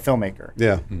made by a filmmaker.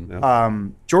 Yeah.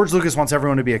 George Lucas wants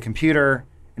everyone to be a computer,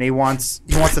 and he wants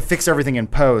to fix everything in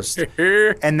post,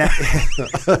 and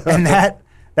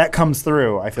that comes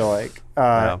through. I feel like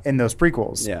in those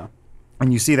prequels, Yeah.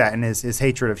 and you see that in his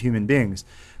hatred of human beings.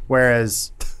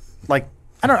 Whereas, like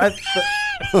I don't know,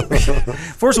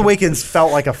 Force Awakens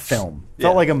felt like a film,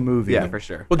 felt like a movie. Yeah, for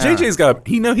sure. Well, JJ's got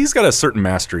he's got a certain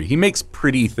mastery. He makes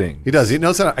pretty things. He does. He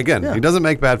knows how. Again, he doesn't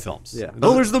make bad films. Yeah.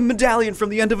 Oh, there's the medallion from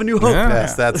the end of A New Hope.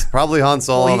 Yeah. That's probably Han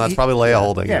Solo, Well, and that's probably Leia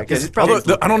holding Yeah, it. because it's probably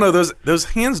Although I don't know, those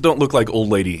hands don't look like old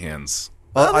lady hands.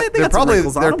 Well, they they're got some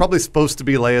wrinkles on they're them. probably supposed to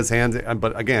be Leia's hands,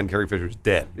 but again, Carrie Fisher's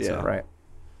dead. Yeah. so. right.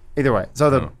 Either way,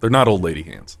 so They're not old lady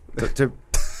hands. to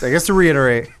I guess to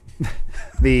reiterate,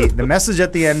 the message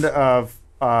at the end of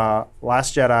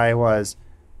Last Jedi was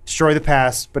destroy the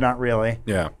past, but not really,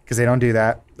 Yeah. because they don't do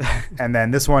that. And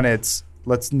then this one, it's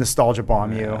let's nostalgia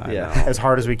bomb you Yeah. as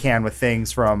hard as we can with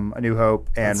things from A New Hope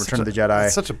and Return of the Jedi.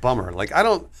 It's such a bummer. Like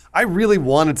I really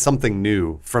wanted something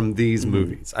new from these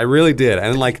movies. I really did,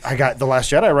 and like. I got The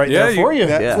Last Jedi right Yeah, there for you.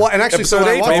 Yeah. Well, and actually, so Episode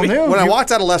when, I 8, watched, baby. when I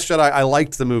walked out of Last Jedi, I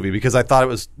liked the movie because I thought it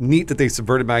was neat that they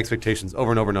subverted my expectations over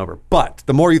and over and over. But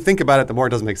the more you think about it, the more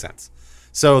it doesn't make sense.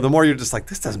 So the more you're just like,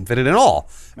 this doesn't fit it at all.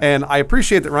 And I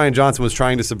appreciate that Rian Johnson was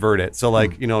trying to subvert it. So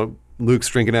like, Luke's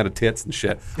drinking out of tits and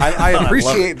shit. I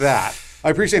appreciate that. I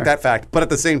appreciate that fact. But at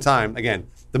the same time, again,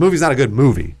 the movie's not a good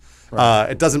movie.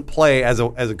 It doesn't play as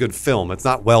a good film. It's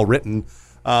not well written.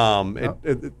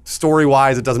 Story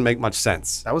wise, it doesn't make much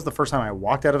sense. That was the first time I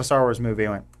walked out of a Star Wars movie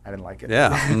and went, I didn't like it.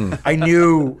 Yeah. I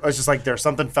knew, I was just like, there's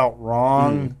something felt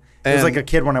wrong. It was And- like a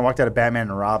kid when I walked out of Batman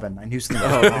and Robin. I knew something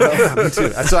was wrong. Me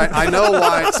too. So I know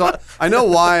why. So I know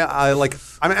why.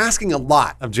 I'm asking a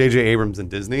lot of J.J. Abrams and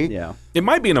Disney. Yeah. It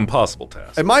might be an impossible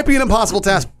task. It might be an impossible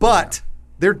task, but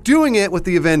they're doing it with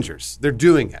the Avengers. They're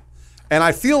doing it. And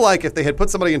I feel like if they had put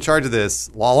somebody in charge of this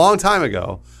a long time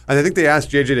ago, and I think they asked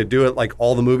JJ to do it like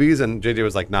all the movies, and JJ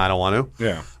was like, "Nah, I don't want to."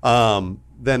 Yeah.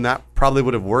 Then that probably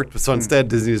would have worked. So instead,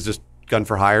 Disney is just gun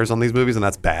for hires on these movies, and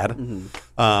that's bad.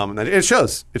 And it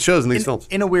shows. It shows in these films.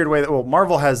 In a weird way, well,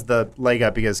 Marvel has the leg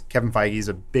up because Kevin Feige is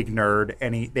a big nerd,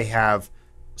 and they have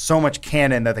so much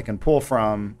canon that they can pull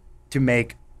from to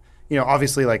make,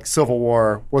 obviously like Civil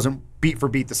War wasn't beat for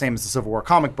beat the same as the Civil War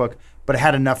comic book, but it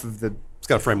had enough of the. It's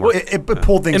got a framework. It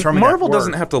pulled things And from it. Marvel that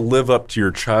doesn't work. have to live up to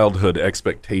your childhood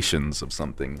expectations of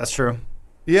something. That's true.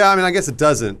 Yeah, I mean, I guess it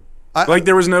doesn't. Like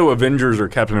there was no Avengers or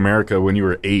Captain America when you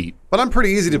were 8. But I'm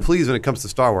pretty easy to please when it comes to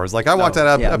Star Wars. Like I walked out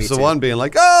of yeah, me episode too. 1 being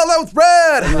like, "Oh, that was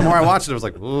red," and the more I watched it, I was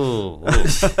like, "Ooh."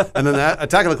 And then that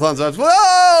Attack of the Clones, I was,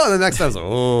 "Whoa!" And the next time I was like,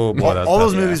 "Oh boy." that's All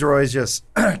those bad." movies were always just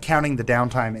counting the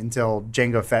downtime until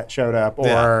Jango Fett showed up,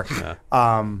 or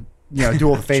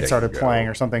Duel of the Fates started playing,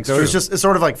 or something. So it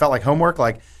sort of like felt like homework,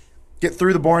 like get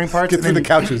through the boring parts, Get and through the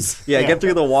then couches. Yeah, get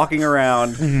through the walking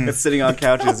around and sitting on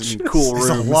couches in cool There's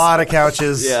rooms. a lot of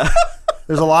couches. Yeah.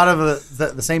 There's a lot of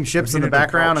the same ships in the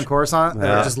background in Coruscant that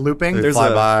Yeah. are just looping. They There's fly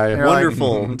a by. You're like,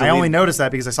 wonderful. I only noticed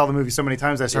that because I saw the movie so many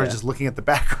times. I started Yeah. just looking at the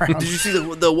background. Did you see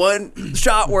the one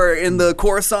shot where in the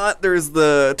Coruscant there's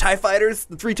the TIE fighters,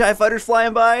 the 3 TIE fighters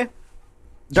flying by? Did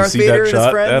you Darth see Vader that and his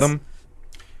shot, friends. Adam?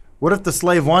 What if the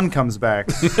Slave One comes back?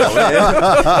 There's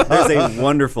a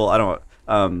wonderful,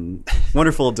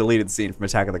 wonderful deleted scene from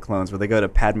Attack of the Clones where they go to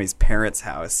Padme's parents'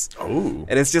 house. Oh.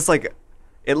 And it's just like,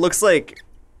 it looks like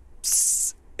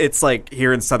it's like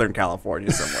here in Southern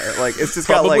California somewhere. Like it's just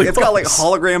got like Probably got like was.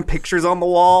 hologram pictures on the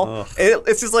wall.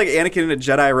 It's just like Anakin in a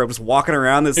Jedi robe just walking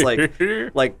around this like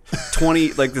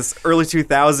this early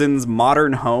 2000s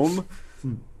modern home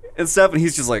and stuff, and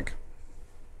he's just like.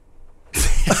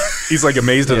 He's like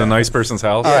amazed at a nice person's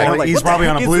house. Yeah. Like, like, he's what the probably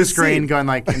heck on a is blue this screen scene? going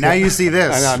like, now you see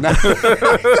this. I know.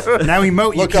 Now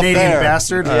emote, you Look up Canadian there.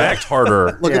 bastard. Act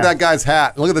harder. Look Yeah. at that guy's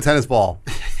hat. Look at the tennis ball.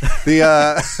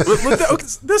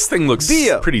 The This thing looks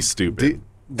Dio. pretty stupid.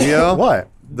 Dio. What?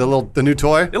 The new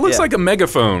toy It looks Yeah. like a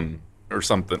megaphone or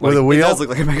something. with a Like, It wheel. does look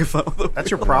like a megaphone.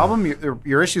 That's your problem?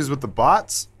 Your issues with the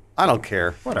bots? I don't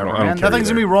care. Whatever, I don't man. care Nothing's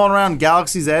either. going to be rolling around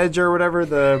Galaxy's Edge or whatever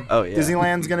the Oh, yeah.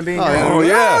 Disneyland's going to be. Oh,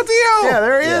 yeah. Dio. Yeah,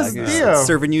 there Yeah, is yeah. Dio.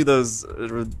 Serving you those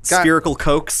spherical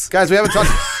cokes. Guys, we haven't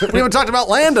talked about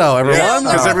Lando, everyone.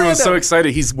 because everyone's so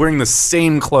excited. He's wearing the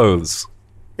same clothes.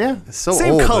 Yeah. It's so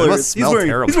Same old. It colors. must smell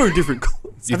terrible. He's wearing different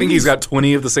colors. Do you think he's got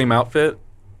 20 of the same outfit?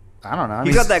 I don't know. I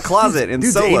He got that closet in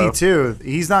dude's Solo. 82.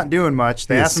 He's not doing much.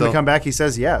 They He is asked him to so- come back. He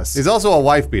says yes. He's also a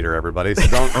wife beater, everybody. So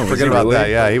don't is forget he about really? that.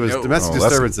 Yeah, he was Oh, domestic that's-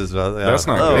 disturbances. that's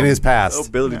not in good. his past. Oh,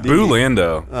 Billy D. Boo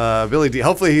Lando. Billy D.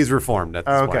 Hopefully, he's reformed at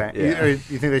this Oh, okay. point. Yeah. You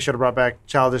think they should have brought back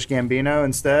Childish Gambino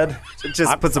instead?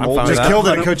 Just put some I'm old. fine with Just that. killed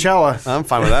it at Coachella. I'm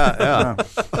fine with that. Yeah,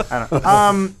 I don't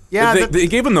know. Yeah. They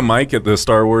gave him the mic at the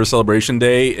Star Wars Celebration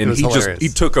Day, and was he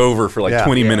hilarious. took over for like Yeah.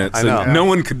 20 Yeah, minutes, I know. and no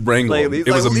one could wrangle him. He's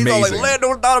It was like, he's all amazing. like,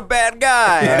 Lando's not a bad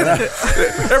guy.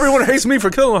 Everyone hates me for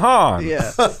killing Han.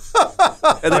 Yeah.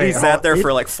 And then he sat there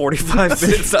for like 45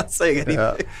 minutes not saying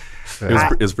anything.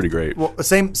 It was pretty great. Well,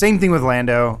 same thing with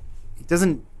Lando. He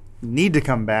doesn't need to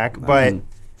come back, but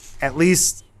at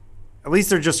least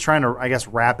they're just trying to, I guess,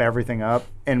 wrap everything up.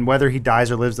 And whether he dies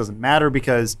or lives doesn't matter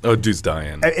because Oh, dude's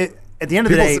dying. at the end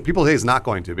of the day, people say he's not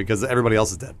going to because everybody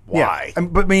else is dead. Why? Yeah,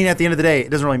 but I mean, at the end of the day,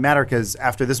 it doesn't really matter because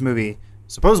after this movie,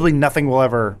 supposedly nothing will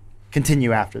ever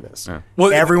continue after this. Yeah.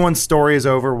 Well, Everyone's story is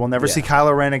over. We'll never see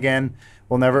Kylo Ren again.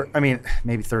 We'll never. I mean,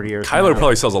 maybe 30 years. from Kylo now.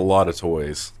 probably sells a lot of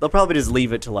toys. They'll probably just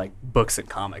leave it to like books and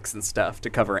comics and stuff to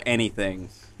cover anything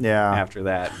Yeah. after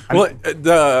that.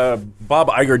 Bob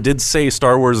Iger did say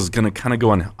Star Wars is going to kind of go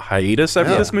on hiatus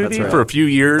after Yeah, this movie that's right. for a few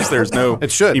years. There's no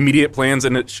It should. immediate plans,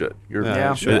 and it should.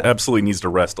 Yeah, it should. It absolutely needs to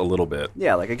rest a little bit.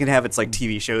 Yeah, like it can have its like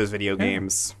TV shows, video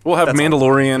games. We'll have That's all.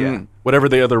 Mandalorian, Yeah. whatever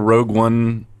the other Rogue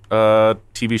One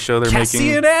TV show they're Cassian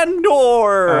making. Andor.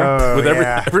 Oh, With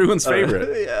yeah. everyone's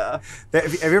favorite. Yeah.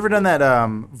 Have you ever done that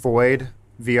Void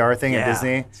VR thing at Yeah.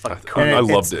 Disney? It's fucking cool. And I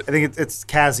loved it's- it. I think it's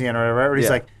Cassian or whatever. He's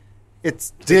Yeah. like,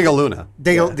 it's Diego Luna.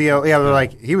 Dio, yeah, they're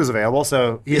like, he was available,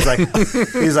 so he's like,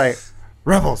 he's like,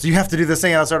 Rebels, you have to do this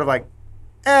thing. And I was sort of like,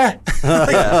 I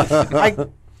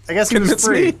guess he was Convince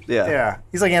free. me. Yeah.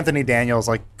 He's like Anthony Daniels,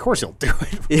 like, of course he'll do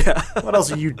it. Yeah. What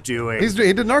else are you doing? He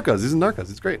did Narcos. He's in Narcos.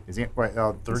 He's great. Is he, wait,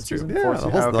 third season? Yeah, Fourth the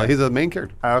season? whole, Oh, okay. he's a main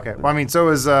character. Okay. Well, I mean, so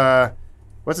is,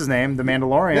 what's his name? The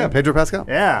Mandalorian. Yeah, Pedro Pascal.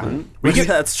 Yeah.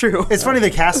 That's true. It's funny they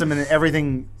cast him and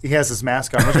everything. He has his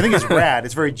mask on, which I think is rad.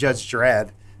 It's very Judge Dredd.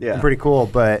 Yeah. And pretty cool.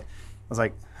 But I was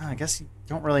like, I guess you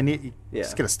don't really need. You Yeah.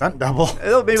 just get a stunt double.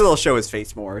 Maybe they'll show his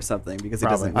face more or something because he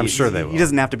Probably. doesn't. I'm he- sure they he- will. He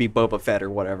doesn't have to be Boba Fett or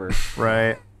whatever.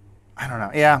 Right. I don't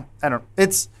know. Yeah, I don't.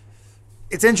 It's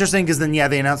interesting because then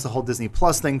they announced the whole Disney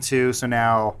Plus thing too. So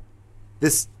now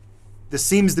this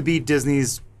seems to be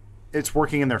Disney's. It's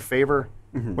working in their favor.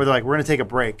 Where they're like, we're going to take a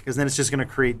break because then it's just going to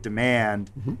create demand,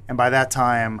 and by that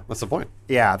time, That's the point.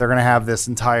 yeah, they're going to have this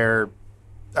entire.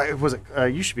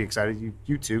 You should be excited,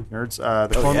 you two nerds.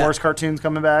 The Clone yeah. Wars cartoon's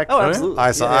coming back. Oh, absolutely.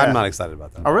 Yeah. Yeah. I'm not excited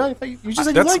about that. Oh, really? I thought you just said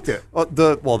you That's- liked it.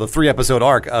 Well, the 3-episode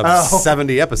arc of Oh.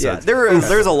 70 Yeah, episodes.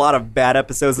 there's a lot of bad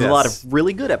episodes and a lot Yes. of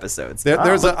really good episodes.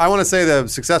 There's I want to say the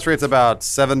success rate's about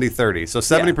 70-30. So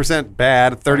 70%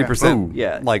 bad, 30%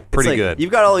 Yeah, like It's pretty good.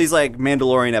 You've got all these like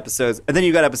Mandalorian episodes, and then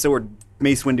you got episode where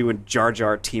Mace Windu and Jar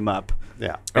Jar team up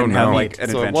Yeah. and Oh, have no. like an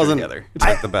So it adventure wasn't together. it's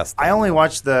like the best. I only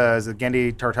watched the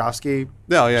Gendy Tartovsky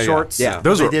Yeah. shorts. Yeah.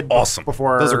 Those they were did awesome.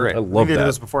 Before Those are great. I think love they did that.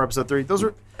 those before episode 3. Those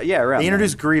were Yeah, around they there.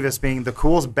 introduced Grievous being the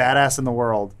coolest badass in the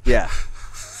world. Yeah,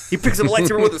 he picks up a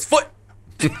lightsaber with his foot.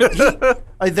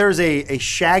 There's a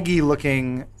shaggy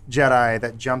looking Jedi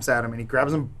that jumps at him and he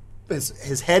grabs him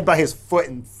his head by his foot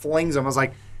and flings him. I was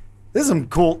like, this is some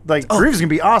cool. Like Grievous is gonna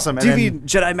be awesome. And Do you then, mean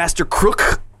Jedi Master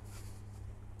Crook?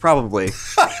 Probably.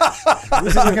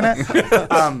 who's he looking at?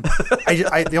 I'm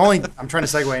trying to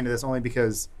segue into this only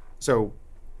because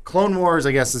Clone Wars,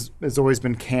 I guess, has always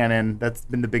been canon. That's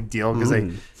been the big deal because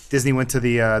Disney went to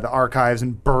the archives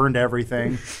and burned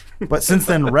everything. But since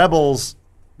then, Rebels,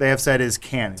 they have said is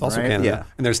canon. It's also right? canon. Yeah.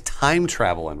 And there's time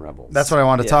travel in Rebels. That's what I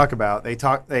want to Yeah. talk about.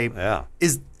 Yeah.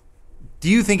 Do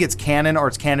you think it's canon or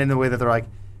it's canon in the way that they're like,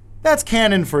 that's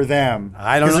canon for them?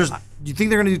 I don't 'Cause know. Do you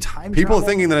think they're going to do time People are travel?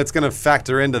 thinking that it's going to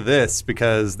factor into this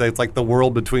because it's like the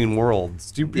world between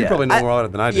worlds. You probably know more about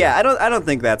it than I do. Yeah, I don't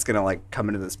think that's gonna like come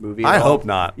into this movie. I at all. hope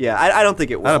not. Yeah, I don't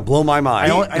think it will. That'd blow my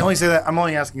mind. I only say that. I'm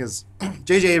only asking because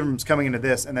J.J. Abrams coming into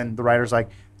this, and then the writer's like,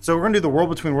 so we're going to do the world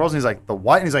between worlds. And he's like, the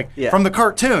what? And he's like, Yeah. from the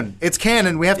cartoon. It's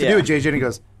canon. We have to do Yeah. it, J.J. And he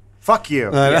goes, fuck you.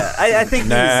 Yeah, I think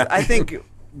Nah. I think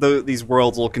these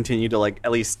worlds will continue to like at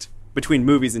least between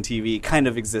movies and TV kind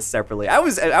of exist separately. I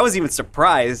was even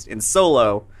surprised in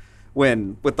Solo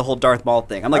when with the whole Darth Maul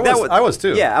thing. I'm like I was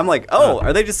too. Yeah, I'm like,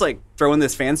 are they just like throwing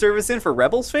this fan service in for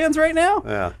Rebels fans right now?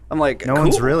 Yeah. I'm like, No cool.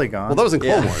 one's really gone. Well, that was in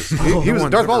Clone Yeah. Wars. He was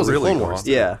one's Darth Maul ever was in really Clone gone. Wars,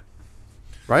 Yeah.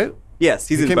 right? Yes,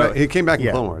 he's He in came, both. back, he came back in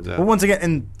Yeah. Clone Wars. Yeah. Well, once again,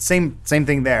 and same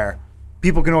thing there.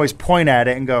 People can always point at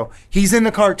it and go, he's in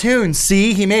the cartoon.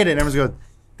 See, he made it. And everyone's go,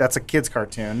 that's a kid's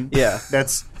cartoon. Yeah.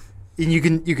 And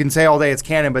you can say all day it's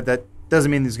canon, but that doesn't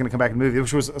mean he's going to come back in the movie,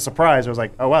 which was a surprise. I was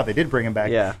like, oh, wow, they did bring him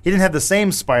back. Yeah. He didn't have the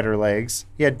same spider legs.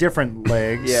 He had different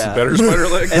legs. Yeah. Better spider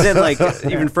legs. And then like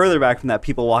even further back from that,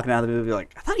 people walking out of the movie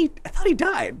like, I thought he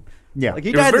died. Yeah. Like he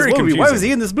It was died in this very movie. Why confusing. was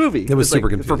he in this movie? It was It's like, super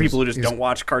for confusing. people who just don't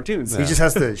watch cartoons. He just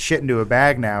has to shit into a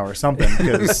bag now or something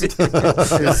because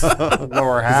his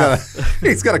lower half.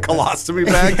 He's got a colostomy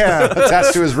bag Yeah.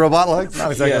 attached to his robot legs.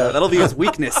 Not exactly. Yeah, that'll be his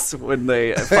weakness when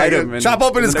they fight him. And Chop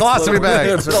open his the next colostomy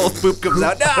level- bag. All his poop comes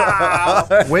out.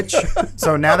 No! Which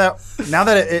so now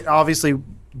that it obviously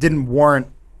didn't warrant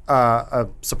a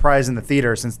surprise in the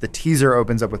theater since the teaser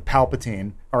opens up with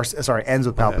Palpatine ends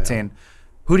with Palpatine.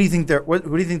 Who do you think who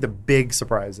do you think the big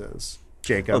surprise is,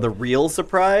 Jacob? Oh, the real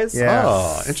surprise? Yeah.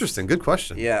 Oh, interesting. Good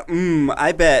question. Yeah.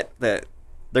 I bet that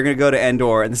they're going to go to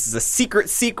Endor, and this is a secret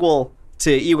sequel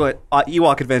to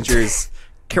Ewok Adventures.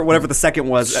 Whatever the second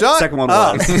one was up.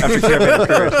 after Caravan of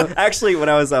Courage. Actually, when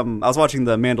I was watching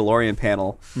the Mandalorian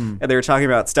panel, and they were talking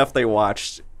about stuff they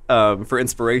watched for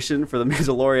inspiration for the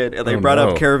Mandalorian, and they brought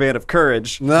up Caravan of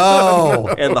Courage No.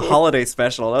 and the holiday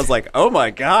special. And I was like, oh my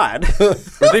god! Are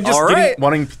they just All right.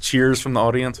 wanting cheers from the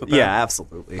audience with that? Yeah,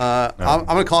 absolutely. I'm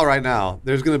going to call it right now.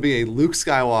 There's going to be a Luke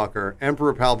Skywalker,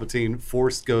 Emperor Palpatine,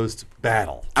 Force Ghost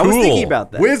battle. I was cool. thinking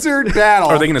about that. Wizard battle.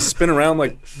 Are they going to spin around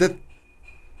like?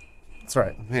 That's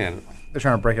right. Man, They're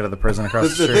trying to break out of the prison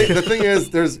across the the street. thing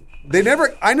is,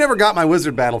 I never got my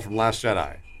wizard battle from Last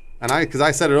Jedi, and because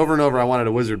I said it over and over, I wanted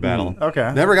a wizard battle.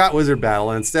 Okay. Never got wizard battle,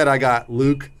 and instead I got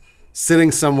Luke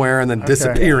sitting somewhere and then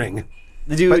disappearing.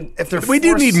 Dude, If they're We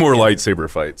do forced- need more lightsaber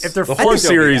fights. If they're the I whole think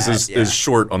they'll be series bad, is, yeah. is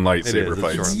short on lightsaber it's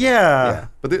fights. short. Yeah.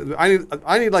 But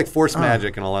I need like force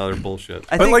magic and all that other bullshit.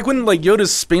 I But think like when like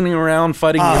Yoda's spinning around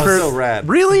fighting Oh, Emperor- so rad.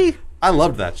 Really? I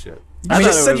loved that shit. I thought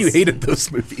just it said you was- hated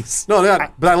those movies. No,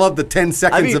 but I love the 10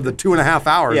 seconds mean- of the 2.5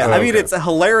 hours. Yeah, of I it. mean it's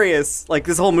hilarious. Like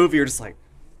this whole movie, you're just like,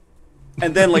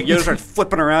 and then like Yoda starts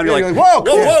flipping around. You're like, whoa,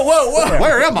 whoa,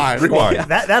 where am I? Rewind.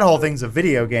 That whole thing's a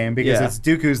video game because Yeah. it's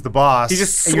Dooku's the boss. He's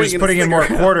just and you're just swinging putting his in more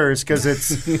finger. quarters because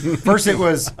it's first it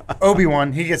was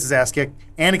Obi-Wan, he gets his ass kicked.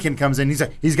 Anakin comes in, he's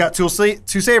like, he's got two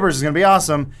sabers, it's gonna be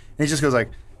awesome. And he just goes like,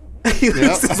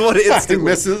 this is what it is. He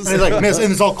misses. and he's like, miss,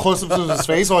 and it's all close up to his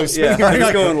face while he's Yeah, spinning around. he's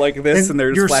You're going like this, and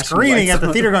there's you're flashing screaming lights at the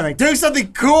on. theater, going like, "Do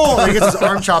something cool!" And he gets his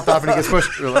arm chopped off, and he gets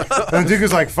pushed. And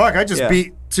Dooku's like, "Fuck! I just Yeah.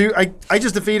 beat two. I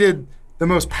just defeated the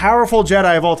most powerful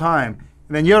Jedi of all time."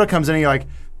 And then Yoda comes in, and he's like,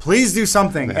 "Please do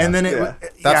something." And then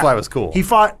That's why it was cool. He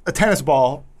fought a tennis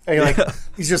ball. And like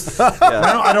he's just.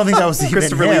 I don't think that was even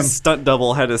Christopher him. Lee's stunt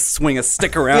double had to swing a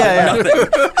stick around. Yeah, and yeah.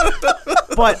 nothing.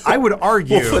 But I would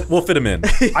argue. We'll fit him in.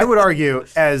 I would argue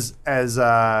as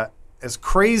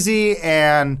crazy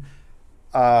and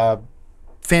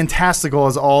fantastical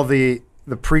as all the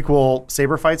prequel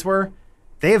saber fights were,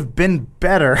 they have been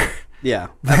better Yeah,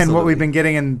 than what we've been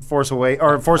getting in Force Awakens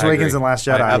agree. and Last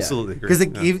Jedi. I absolutely agree. Because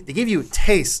they give you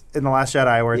taste in the Last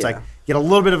Jedi where it's Yeah. like you get a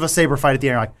little bit of a saber fight at the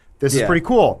end. You're like, this is Yeah. pretty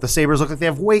cool. The sabers look like they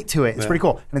have weight to it. It's pretty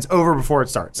cool, and it's over before it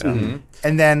starts. And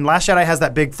then Last Jedi has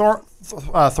that big throne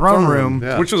room.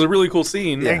 Yeah. Which was a really cool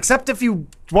scene. Except if you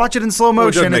watch it in slow it doesn't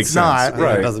motion, make it's sense. not. Yeah,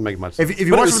 Right. It doesn't make much If, sense. if you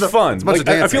But it watch was the fun. much Like,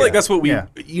 I dancing, feel like yeah. that's what Yeah.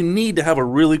 you need to have a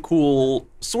really cool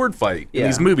sword fight in Yeah.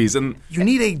 these movies. And you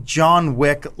need a John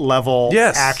Wick level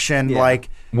Yes. action, Yeah. like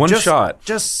One just, shot.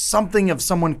 just something of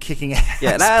someone kicking ass.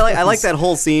 yeah, and I like please. that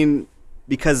whole scene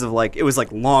because of like it was like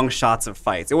long shots of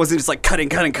fights. It wasn't just like cutting,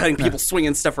 people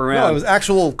swinging stuff around. No, it was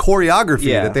actual choreography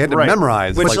Yeah. that they had to Right.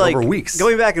 memorize Which, like over weeks.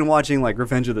 Going back and watching like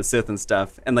Revenge of the Sith and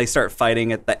stuff, and they start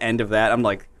fighting at the end of that, I'm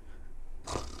like,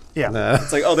 Yeah.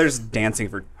 it's like, oh, there's dancing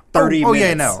for 30 oh minutes.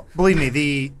 yeah, no. Believe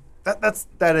me,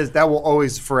 that will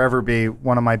always forever be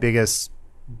one of my biggest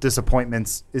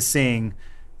disappointments is seeing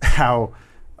how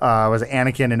was it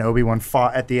Anakin and Obi-Wan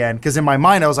fought at the end. Because in my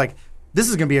mind, I was like, this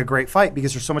is going to be a great fight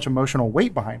because there's so much emotional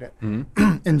weight behind it.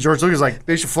 And George Lucas is like,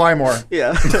 they should fly more. Yeah.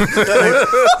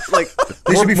 like,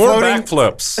 They should be more floating.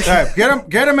 backflips.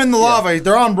 Get them in the lava.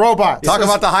 They're on robots. Talk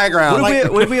about the high ground. what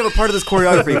if we have a part of this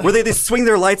choreography where they swing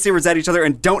their lightsabers at each other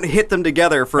and don't hit them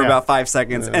together for Yeah. about 5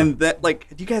 seconds? And that, like,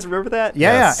 do you guys remember that?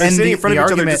 Yeah, yeah. They're And sitting the- in front the of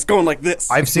each other argument- just going like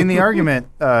this. I've seen the argument,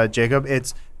 Jacob.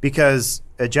 It's because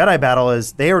a Jedi battle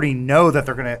is they already know that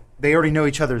they already know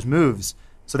each other's moves,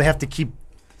 so they have to keep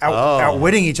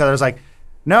outwitting each other. It's like,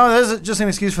 no, this is just an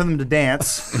excuse for them to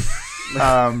dance.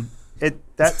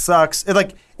 That sucks.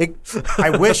 I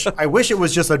wish it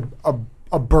was just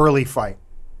a burly fight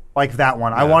like that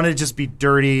one. I wanted to just be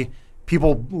dirty.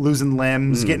 People losing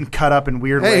limbs, getting cut up in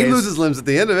weird ways. Hey, he loses limbs at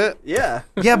the end of it. yeah.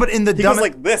 Yeah, but in the He dumb goes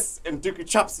like this, and Dooku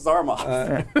chops his arm off.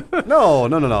 No.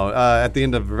 At the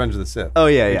end of Revenge of the Sith. Oh,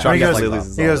 yeah, yeah. Chuck he goes, Yeagley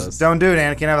loses he all goes those. don't do it,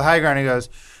 Anakin. Have the high ground. He goes,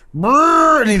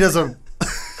 "Brrr," and he does a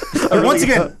But once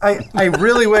again, I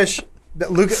really wish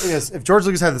that Lucas, if George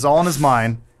Lucas had this all in his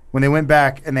mind when they went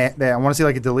back and I want to see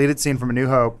like a deleted scene from A New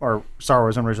Hope or Star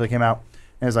Wars when it originally came out,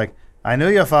 and it's like, I knew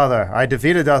your father. I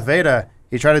defeated Darth Vader.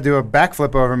 He tried to do a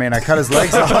backflip over me, and I cut his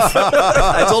legs off.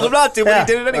 I told him not to, but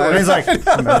he did it anyway. And he's like,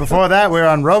 before that, we were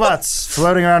on robots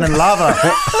floating around in lava.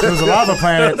 It was a lava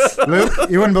planet. Luke,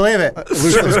 you wouldn't believe it.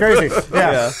 Luke, it was crazy.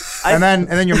 Yeah. And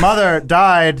then your mother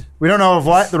died. We don't know of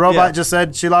what. The robot just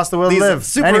said she lost the will to These live.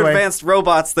 super advanced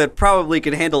robots that probably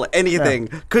could handle anything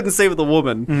couldn't save the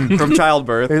woman from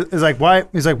childbirth. He's like, why?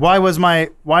 He's like, why was my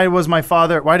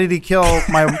father? Why did he kill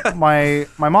my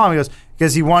mom? He goes,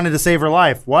 because he wanted to save her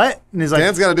life. What? And he's like,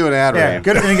 Dan's got to do an ad yeah, read.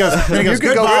 good. And he goes, You could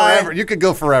go goodbye. forever. You could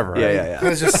go forever. Yeah. It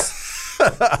was just,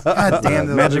 God damn,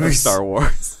 the Magic of Star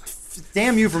Wars.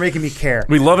 Damn you for making me care.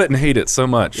 We love it and hate it so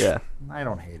much. Yeah. I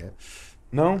don't hate it.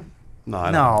 No? No,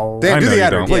 I No. don't. Dan, I do know the you ad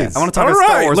don't. read, please. Yeah, I want to talk All about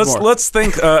Star right, Wars more. let's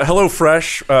thank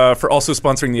HelloFresh for also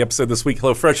sponsoring the episode this week.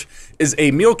 HelloFresh is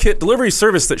a meal kit delivery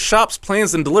service that shops,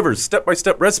 plans, and delivers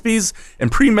step-by-step recipes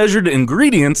and pre-measured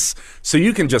ingredients so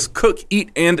you can just cook,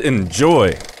 eat, and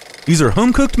enjoy. These are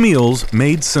home-cooked meals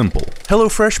made simple.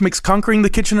 HelloFresh makes conquering the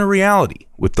kitchen a reality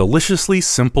with deliciously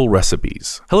simple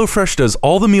recipes. HelloFresh does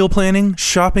all the meal planning,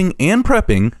 shopping, and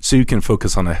prepping so you can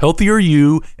focus on a healthier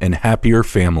you and happier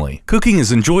family. Cooking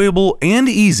is enjoyable and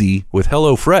easy with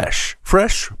HelloFresh.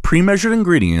 Fresh, pre-measured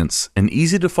ingredients and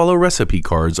easy-to-follow recipe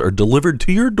cards are delivered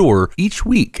to your door each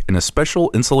week in a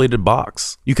special insulated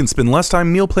box. You can spend less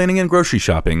time meal planning and grocery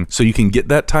shopping so you can get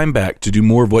that time back to do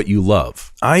more of what you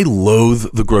love. I loathe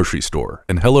the grocery store,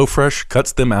 and HelloFresh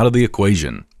cuts them out of the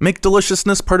equation. Make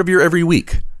deliciousness part of your every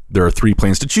week. There are 3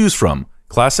 plans to choose from: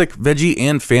 classic, veggie,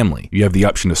 and family. You have the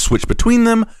option to switch between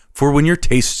them for when your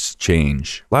tastes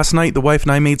change. Last night, the wife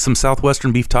and I made some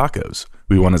Southwestern beef tacos.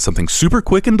 We wanted something super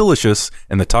quick and delicious,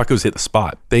 and the tacos hit the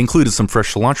spot. They included some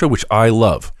fresh cilantro, which I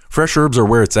love. Fresh herbs are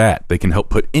where it's at. They can help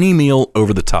put any meal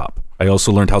over the top. I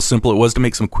also learned how simple it was to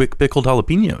make some quick pickled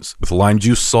jalapenos with lime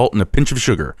juice, salt, and a pinch of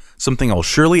sugar, something I'll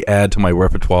surely add to my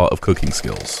repertoire of cooking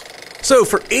skills. So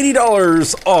for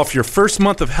 $80 off your first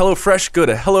month of HelloFresh, go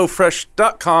to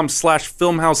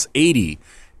HelloFresh.com/Filmhouse80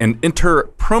 and enter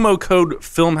promo code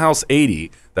Filmhouse80.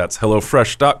 That's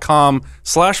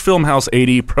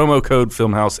HelloFresh.com/Filmhouse80, promo code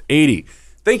Filmhouse80.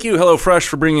 Thank you, HelloFresh,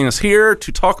 for bringing us here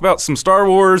to talk about some Star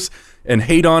Wars and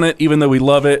hate on it, even though we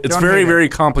love it. It's Don't very, hate it. very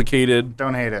complicated.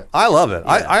 Don't hate it. I love it.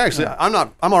 I actually, I'm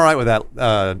all right with that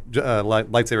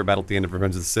lightsaber battle at the end of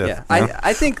Revenge of the Sith. Yeah,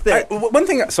 I think that One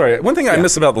thing I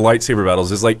miss about the lightsaber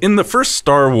battles is, like, in the first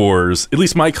Star Wars, at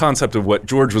least my concept of what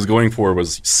George was going for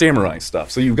was samurai stuff.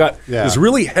 So you've got this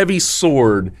really heavy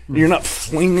sword, and you're not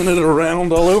flinging it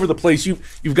around all over the place.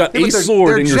 You've got a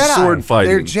sword and you're sword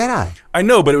fighting. They're Jedi. I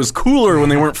know, but it was cooler when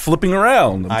they weren't flipping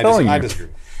around. I'm telling you. I disagree.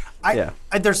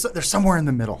 There's somewhere in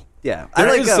the middle. yeah, There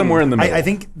I is like, somewhere in the middle. I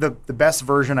think the best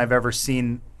version I've ever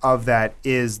seen of that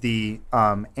is the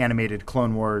animated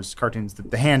Clone Wars cartoons,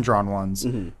 the hand-drawn ones,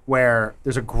 where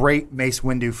there's a great Mace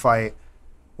Windu fight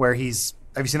where he's...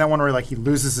 Have you seen that one where, like, he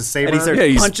loses his saber? And he's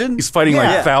there punching? He's fighting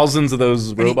Yeah. like thousands of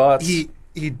those And robots. He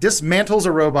dismantles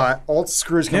a robot, all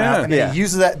screws come Yeah. out, and then he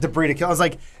uses that debris to kill. I was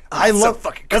like, I love...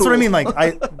 fucking That's what I cool. mean. Like,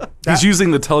 He's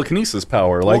using the telekinesis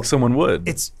power like someone would.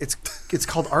 it's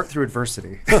called art through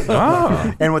adversity.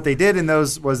 Ah. And what they did in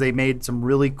those was they made some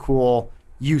really cool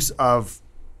use of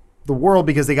the world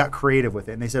because they got creative with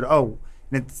it. And they said, and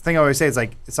the thing I always say is,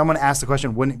 like, if someone asked the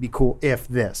question, wouldn't it be cool if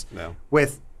this? No.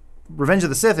 With Revenge of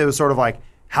the Sith, it was sort of like,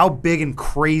 how big and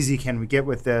crazy can we get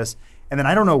with this? And then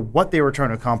I don't know what they were trying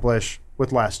to accomplish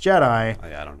with Last Jedi. I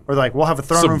don't know. Or like, we'll have a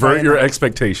throne room fight. Subvert your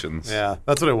expectations. Yeah,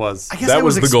 that's what it was. I guess That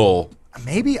was the goal.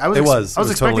 Maybe I was. It I was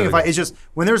was expecting totally if it's just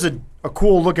when there's a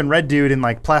cool looking red dude in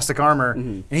like plastic armor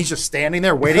and he's just standing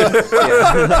there waiting.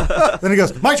 Then he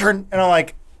goes, "My turn," and I'm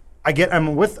like,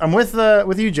 I'm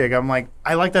with you, Jake. I'm like,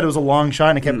 I like that it was a long shot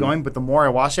and it kept going, but the more I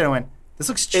watched it, I went, this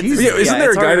looks cheesy. Yeah, isn't there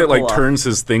a it's guy harder that to like pull off. turns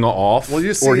his thing off? Well,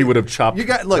 you see, or he would have chopped You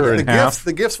got look her the in half.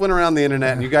 The gifs went around the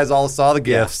internet, and you guys all saw the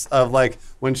gifs of like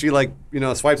when she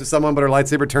swipes at someone, but her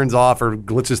lightsaber turns off or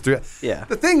glitches through. Yeah.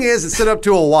 The thing is, it's set up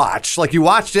to a watch. Like you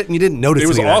watched it and you didn't notice. It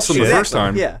was any of that awesome the shit. first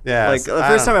time. Yeah. Yeah, Like so the I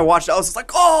first don't time I watched it, I was just like,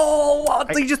 oh, wow,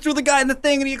 they just threw the guy in the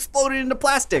thing and he exploded into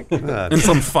plastic. And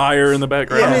some fire in the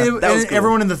background. I mean, that was and cool.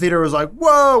 everyone in the theater was like,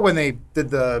 "Whoa!" when they did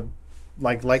the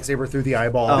like lightsaber through the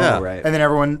eyeball. Oh, Yeah. right. And then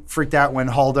everyone freaked out when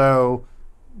Haldo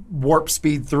warp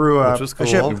speed through a, Which was a cool.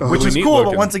 ship, Really which is neat cool. But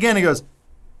looking. once again, he goes,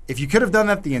 "If you could have done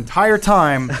that the entire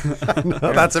time,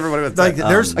 That's everybody would like say.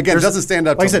 there's Again, it there's- doesn't stand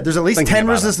up. Like I to said, there's at least thinking 10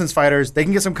 about it. resistance fighters. They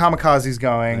can get some kamikazes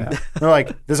going. They're like,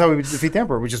 this is how we defeat the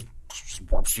Emperor. We just just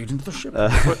warp speed into the ship.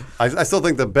 I still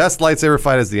think the best lightsaber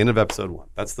fight is the end of episode 1.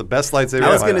 That's the best lightsaber.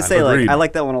 I was fight gonna say Agreed. I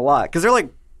like that one a lot because they're like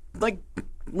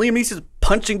Liam Neeson's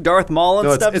punching Darth Maul and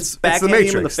No, stuff. it's the backhanding him in the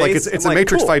Matrix. Like, face. it's I'm a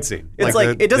Matrix cool. fight scene. It's Like,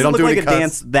 like they it doesn't don't look do like any a cuts.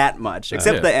 dance that much,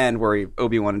 except Yeah. the end where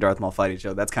Obi-Wan and Darth Maul fight each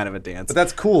other. That's kind of a dance. But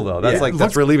that's cool though. That's Yeah.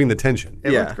 that's relieving the tension.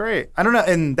 It Yeah. looked great. I don't know,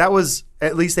 and that was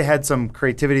at least they had some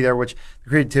creativity there. Which the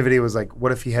creativity was like,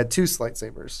 what if he had 2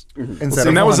 lightsabers instead of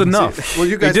And that was one? enough. Well,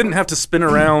 you guys- he didn't have to spin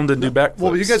around and do backflips.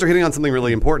 Well, you guys are hitting on something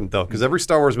really important though, because every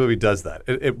Star Wars movie does that.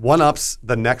 It one-ups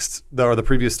the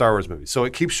previous Star Wars movie, so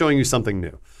it keeps showing you something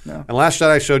new. Yeah. And Last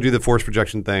Jedi showed you the Force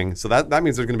projection thing, so that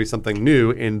means there's going to be something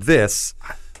new in this.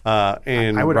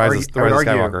 In I would Rise argue. of, the Rise of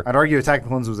Skywalker. I'd argue Attack of the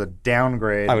Clones was a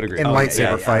downgrade. I would agree. in Oh, lightsaber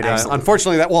yeah, fighting.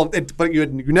 Unfortunately, but you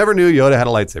never knew Yoda had a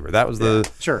lightsaber. That was the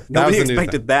Sure. that Nobody was the new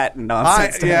expected thing. that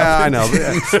nonsense. to Yeah, I happen.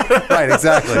 know. Right,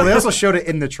 exactly. Well, they also showed it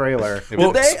in the trailer. Did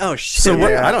they? Oh shit! so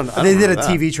what- Yeah. I don't know. They did a that.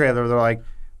 TV trailer. They're like,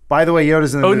 by the way,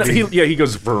 Yoda's in the Oh no, movie. he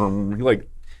goes vroom. He like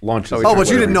launches. Oh, but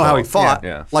you didn't know how he fought.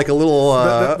 Yeah. Like a little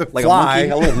The fly, monkey.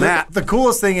 a little gnat. The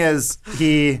coolest thing is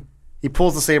he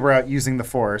pulls the saber out using the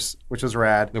Force, which was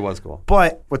rad. It was cool.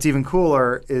 But what's even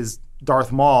cooler is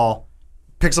Darth Maul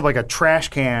picks up like a trash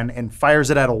can and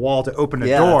fires it at a wall to open a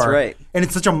Yeah, door. that's right. And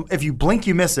it's if you blink,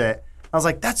 you miss it. I was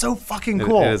like, that's so fucking It-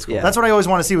 cool. it is cool. Yeah. That's what I always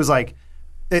want to see. Was like,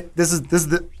 this is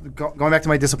going back to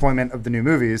my disappointment of the new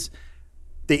movies.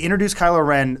 They introduced Kylo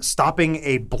Ren stopping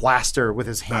a blaster with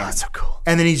his hand. that's so cool.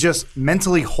 And then he's just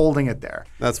mentally holding it there.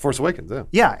 That's Force Awakens. Yeah.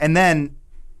 Yeah, and then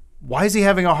why is he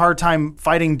having a hard time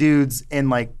fighting dudes in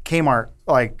like Kmart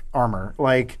like armor?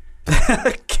 Like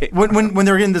when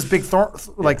they're in this big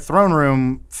throne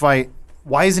room fight,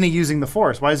 why isn't he using the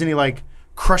Force? Why isn't he like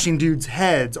crushing dudes'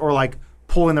 heads or like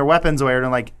pulling their weapons away?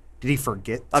 And like, did he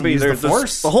forget to use the there's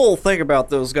Force? the whole thing about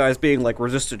those guys being like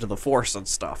resistant to the Force and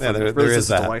stuff. Yeah, and there is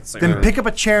resistant that. to lightsaber. Then pick up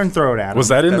a chair and throw it at him. Was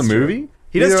that in That's the true. movie?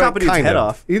 He does Either chop a dude's kind head of.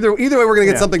 off. Either way, we're gonna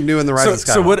get Yeah. something new in the Rise of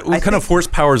Skywalker. So what kind of force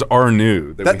powers are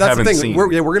new that we That's haven't the thing. seen? We're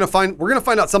gonna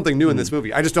find out something new in this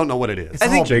movie. I just don't know what it is. I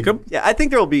think Jacob? Yeah, I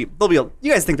think there'll be you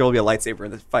guys think there will be a lightsaber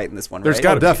in this fight in this one, There's right?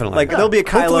 gotta Oh, be. definitely. Like there'll be a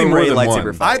Hopefully Kylo more Ren than lightsaber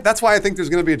one. fight. That's why I think there's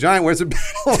going to be a giant wizard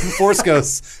battle of Force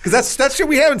Ghosts, because that's shit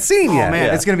we haven't seen Oh yet. man,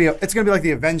 Yeah. it's gonna be like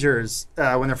the Avengers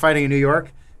when they're fighting in New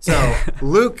York. So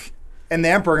Luke and the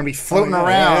Emperor are gonna be floating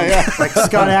around like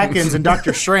Scott Adkins and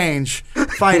Doctor Strange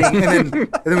fighting, and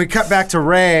then we cut back to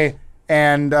Rey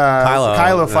and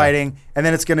Kylo yeah. fighting, and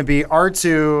then it's gonna be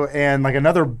R2 and like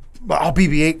another all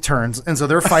BB-8 turns, and so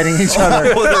they're fighting each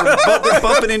other, they're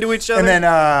bumping into each other. and then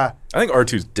I think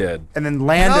R2's dead.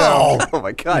 Lando. oh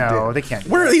my god, No, dude. they can't. do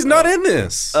Where that. He's not in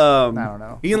this. I don't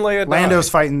know. he and Leia. Lando's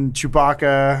died. fighting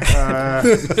Chewbacca.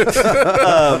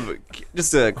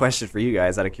 Just a question for you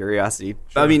guys out of curiosity.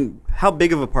 I mean, how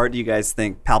big of a part do you guys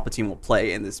think Palpatine will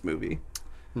play in this movie?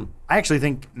 I actually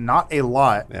think not a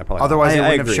lot. Yeah, probably not. Otherwise, they I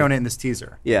wouldn't have agree. shown it in this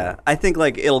teaser. Yeah, I think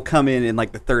like it'll come in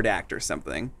like the third act or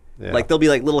something. Yeah. Like there'll be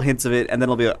like little hints of it, and then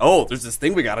it'll be like, oh, there's this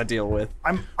thing we got to deal with.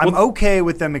 I'm okay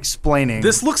with them explaining.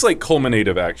 This looks like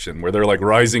culminative action, where they're like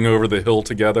rising over the hill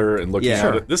together and looking Yeah. at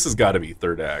Sure. it. This has got to be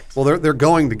third act. Well, they're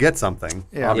going to get something,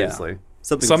 Yeah. obviously.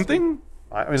 Something?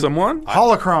 I mean, Someone?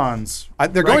 Holocrons.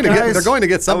 they're going to Right, get. guys? They're going to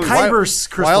get something. Why, Kyber's why else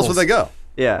crystals. would they go?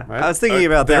 Yeah, Right? I was thinking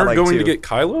about They're that. Like, going too. to get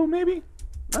Kylo, maybe?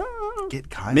 Get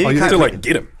Kylo. Maybe Oh, you Ky- To like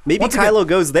get him. maybe Once again- Kylo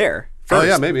goes there. Oh First.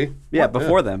 yeah, maybe. Yeah,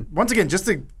 before them. Once again, just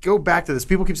to go back to this,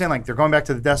 people keep saying like they're going back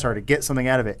to the Death Star to get something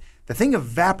out of it. The thing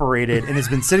evaporated and has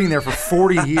been sitting there for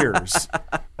 40 years.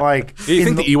 Like, Do you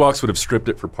in think the Ewoks would have stripped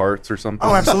it for parts or something?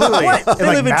 Oh, absolutely. And They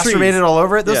like live in trees. masturbated all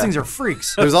over it. Those Yeah. things are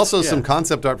freaks. There's also some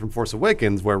concept art from Force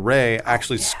Awakens where Rey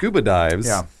actually scuba dives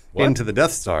Yeah. into the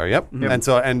Death Star. Yep. And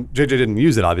JJ didn't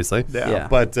use it obviously. Yeah.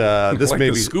 But this Like may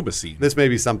the be scuba scene. This may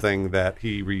be something that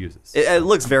he reuses. It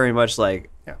looks very much like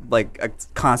Yeah. a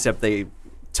concept they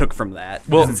took from that.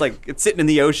 Well- Well, it's like it's sitting in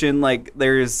the ocean. Like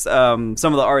there's some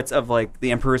of the arts of like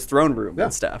the Emperor's throne room Yeah.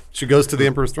 and stuff. She goes to the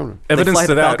Emperor's throne room. They Evidence fly to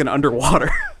the that. Falcon underwater.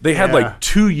 They had Yeah. like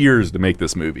 2 years to make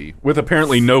this movie with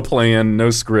apparently no plan, no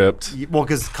script. Well,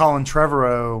 because Colin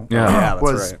Trevorrow Yeah. Yeah, that's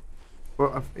was right.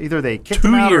 well, either they kicked 2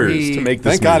 him out or years he, to make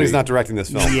this Thank God movie. he's not directing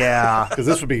this film. Yeah. Because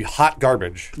this would be hot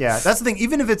garbage. Yeah, that's the thing.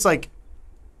 Even if it's like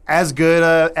as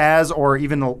good as, or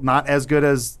even not as good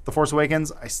as The Force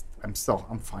Awakens, I'm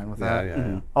fine with that.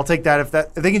 Yeah. I'll take that if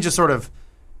they can just sort of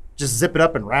just zip it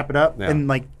up and wrap it up, Yeah. and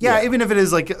like even if it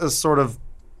is like a sort of,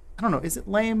 I don't know, is it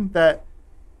lame that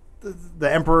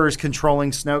the Emperor is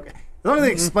controlling Snoke? As long as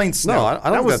they explain Snoke, No, I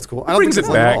don't think that's cool. I don't brings think it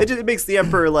that's lame at back. all. It makes the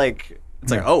Emperor like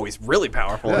it's like oh he's really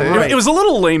powerful. Yeah, Right. It was a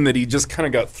little lame that he just kind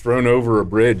of got thrown over a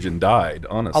bridge and died,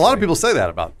 honestly. A lot of people say that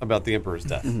about the Emperor's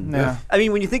death. Yeah. I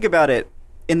mean, when you think about it,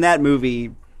 in that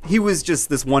movie, he was just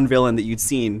this one villain that you'd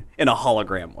seen in a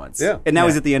hologram once. Yeah. And now Yeah.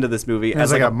 he's at the end of this movie It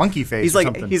was as like a monkey face He's or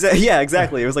like something. yeah,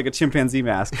 exactly. It was like a chimpanzee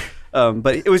mask.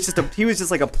 But he was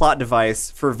just like a plot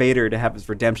device for Vader to have his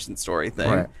redemption story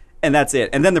thing. Right. And that's it.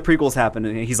 And then the prequels happen,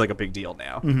 and he's like a big deal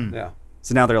now. Yeah.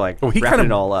 So now they're like Well, he wrapping kind of-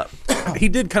 it all up. He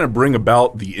did kind of bring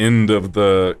about the end of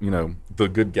the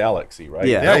good galaxy, right?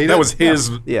 Yeah. Yeah, he that did. was his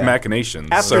Yeah. machinations.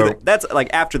 After that's like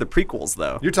after the prequels,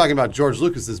 though. You're talking about George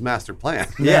Lucas's master plan.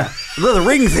 Yeah, the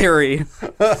ring theory.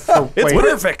 It's Wait,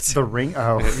 perfect. The ring.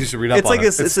 Oh, You should read up It's on like it.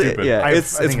 this. It's stupid. I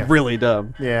It's think it- really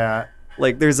dumb. yeah.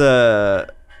 Like there's a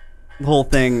whole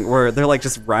thing where they're like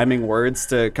just rhyming words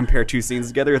to compare two scenes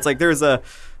together. It's like there's a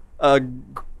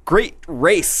great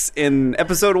race in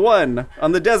episode 1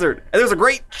 on the desert, and there's a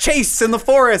great chase in the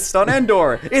forest on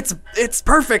Endor. It's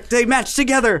perfect. They match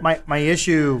together. My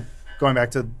issue going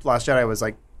back to Last Jedi was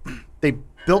like they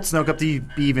built Snoke up to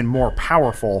be even more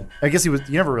powerful. I guess you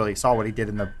never really saw what he did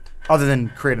in the other than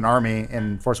create an army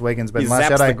in Force Awakens, but He in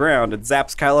Last zaps Jedi the ground and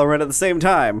zaps Kylo Ren at the same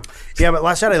time. yeah, but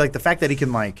Last Jedi, like the fact that he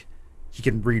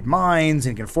can read minds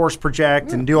and he can force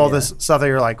project and do all this stuff that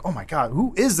you're like, oh my god,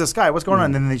 who is this guy? What's going on?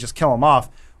 And then they just kill him off.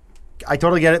 I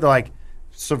totally get it. They're like,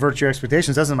 subvert your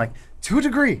expectations. Doesn't like to a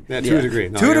degree. Yeah, to a degree.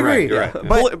 No, To a you're degree. Right, you're Yeah. right.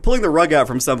 But- Pulling the rug out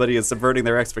from somebody is subverting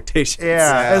their expectations.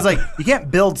 Yeah, it's like you can't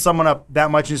build someone up that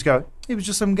much and just go, he was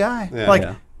just some guy. Yeah. Like,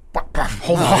 Yeah.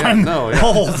 hold No, yeah, on, no, yeah.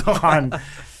 hold on.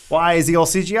 Why is he all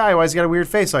CGI? Why has he got a weird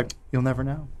face? Like, you'll never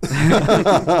know.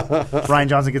 Ryan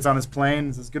Johnson gets on his plane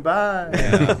and says goodbye.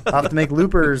 I'll have to make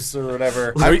loopers or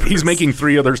whatever. So he's making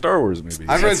 3 other Star Wars movies.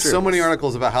 I've read That's true. so many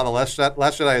articles about how the Last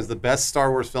Jedi is the best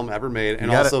Star Wars film ever made, and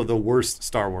got also the worst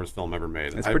Star Wars film ever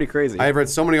made. That's pretty crazy. I've read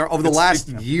so many over the last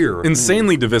year.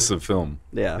 Insanely divisive film.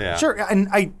 Yeah. Yeah. Sure,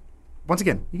 and once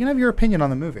again, you can have your opinion on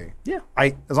the movie. Yeah.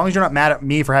 As long as you're not mad at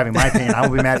me for having my opinion, I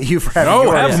won't be mad at you for having No,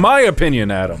 yours. have my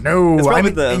opinion, Adam. No, It's I probably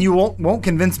mean, the- and you won't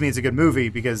convince me it's a good movie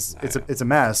because it's a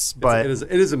mess. But it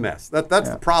is a mess. That's Yeah.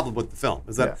 the problem with the film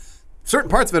is that Yeah. certain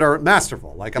parts of it are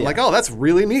masterful. Like I'm Yeah. like, oh, that's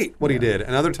really neat what he did,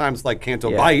 and other times like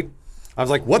Canto Yeah. Bight, I was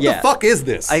like, what Yeah. the fuck is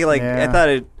this? I Yeah. thought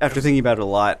it after thinking about it a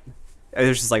lot. It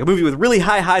was just like a movie with really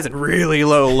high highs and really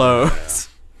low lows.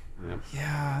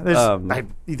 yeah, there's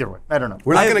either way, I don't know.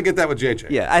 We're not I- going to get that with JJ.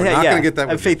 Yeah, We're not going to get that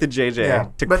I have with faith in JJ Yeah.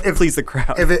 to But if- please the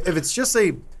crowd. If it's just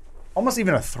almost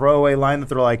even a throwaway line that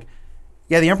they're like,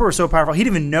 yeah, the Emperor was so powerful, he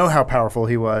didn't even know how powerful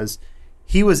he was.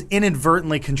 He was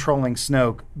inadvertently controlling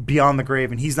Snoke beyond the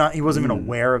grave, and he wasn't even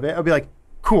aware of it. I'd be like,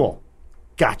 cool,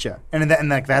 gotcha, and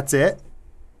like that's it.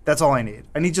 That's all I need.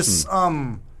 I need just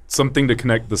Something to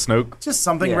connect the Snoke just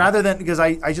something Yeah. rather than because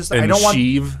I just and I don't want.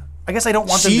 Sheev. I guess I don't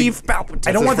want Sheev them Palpatine. to.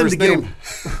 I don't That's want them his to first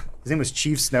get. name. His name was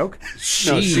Chief Snoke.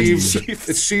 No, Sheev.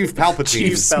 It's Sheev Palpatine.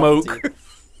 Chief Smoke.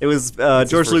 It was That's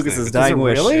his George first name. Lucas's Is dying it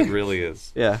wish. really? It really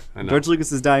is. Yeah, I know. George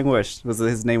Lucas's dying wish was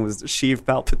his name was Sheev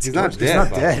Palpatine. He's not He's dead. not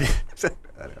Bob. dead.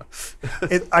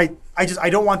 I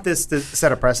don't want this to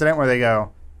set a precedent where they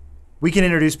go, we can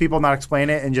introduce people, not explain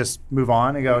it, and just move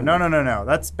on and go, no,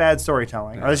 that's bad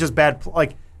storytelling, or that's just bad.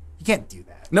 Like, you can't do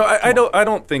that. No, I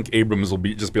don't think Abrams will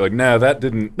just be like, nah, that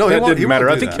didn't. No, he that won't- he didn't won't matter.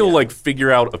 do I think that. he'll like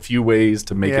figure out a few ways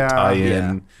to make it tie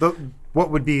in. What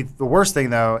would be the worst thing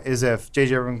though is if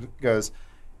J.J. Abrams goes,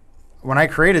 when I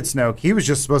created Snoke, he was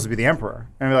just supposed to be the Emperor,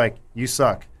 and I'd be like, you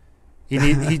suck. He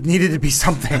needed to be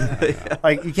something.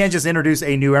 Like, you can't just introduce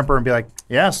a new Emperor and be like,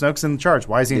 yeah, Snoke's in charge.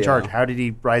 Why is he in Yeah. charge? How did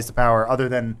he rise to power? Other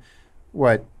than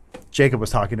what Jacob was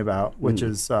talking about, which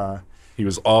is He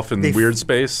was off in They- weird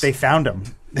space. they found him.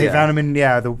 They Yeah. found him in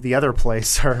the other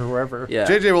place or wherever. Yeah.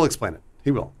 JJ will explain it.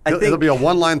 He will. I think- It'll be a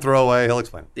one-line throwaway. He'll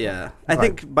explain it. Yeah, I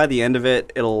think by the end of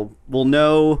it, we'll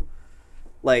know,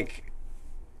 like,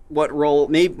 what role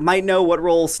might know what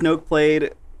role Snoke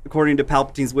played according to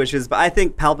Palpatine's wishes. But I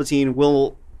think Palpatine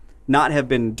will not have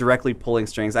been directly pulling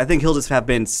strings. I think he'll just have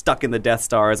been stuck in the Death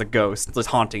Star as a ghost, just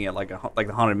haunting it like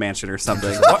the Haunted Mansion or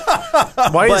something.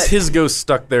 Why but- is his ghost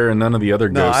stuck there and none of the other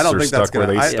No, ghosts I don't are think that's stuck where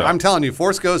going they to. stuck? I'm telling you,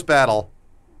 Force Ghost battle.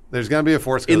 There's going to be a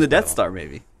Force Ghost in the Death battle. Star,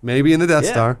 maybe. Maybe in the Death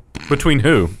Yeah. Star. Between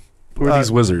who? Who are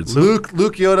these wizards? Luke,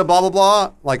 Yoda, blah blah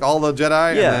blah, like all the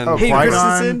Jedi. Yeah. And Oh, then Hayden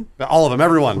Qui-Gon. Christensen. all of them,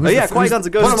 everyone. Oh yeah, Qui-Gon's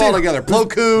a Put ghost them all too. together. Plo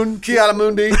Koon, Kiara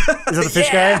Mundi. Is that the fish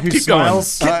guy who Keep going.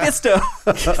 smiles? Kit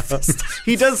Fisto.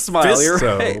 He does smile. You're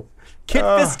Fisto. right. Kit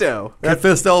Fisto. Kit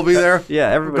Fisto will be there. Yeah,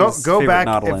 everybody's Go favorite back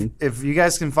Nautilin. if you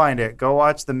guys can find it. Go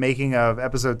watch the making of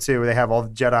episode 2 where they have all the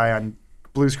Jedi on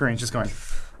blue screens just going.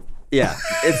 Yeah,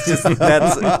 it's just it's And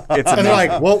they're amazing.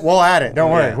 like, we'll add it. Don't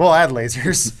worry, Yeah. we'll add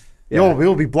lasers. Yeah.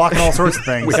 We'll be blocking all sorts of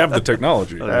things. We have the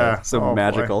technology. Yeah. so Oh, boy.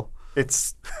 magical.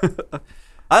 It's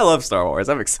I love Star Wars.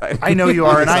 I'm excited. I know you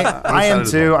are, and I am excited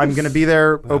as too. well. I'm going to be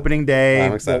there opening day.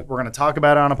 I'm excited. We're going to talk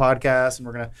about it on a podcast, and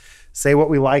we're going to say what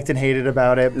we liked and hated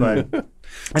about it. But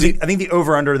I think the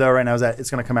over under though right now is that it's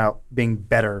going to come out being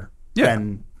better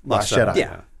than Last Jedi.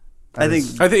 Yeah. I think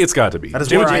it's got to be.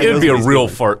 is It where would, I it'd am. be a real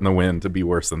fart in the wind to be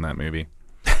worse than that movie.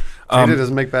 JJ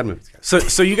doesn't make bad movies,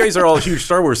 guys. So you guys are all huge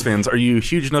Star Wars fans. Are you a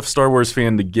huge enough Star Wars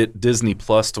fan to get Disney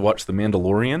Plus to watch The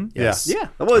Mandalorian? Yes. yeah.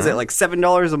 What was it, like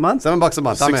 $7 a month? $7 a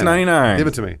month. I'm in. $6.99. Give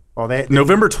it to me. Well, they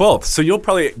November 12th. So you'll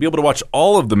probably be able to watch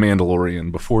all of The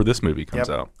Mandalorian before this movie comes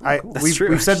Yep. out. We've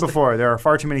true, said actually. before there are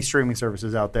far too many streaming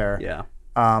services out there. Yeah.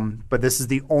 But this is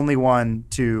the only one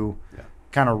to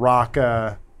kind of rock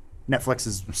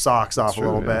Netflix's socks off true, a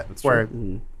little yeah, bit. that's Where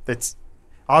it's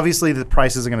obviously the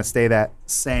prices are going to stay that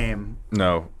same.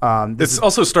 No. This It's is-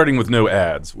 also starting with no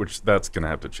ads, which that's going to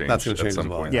have to change That's gonna at change some as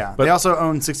well, point. Yeah, But they also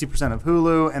own 60% of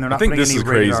Hulu, and they're not think putting this any is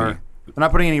rated crazy. R. They're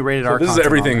not putting any rated R. this is content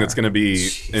everything on that's there. going to be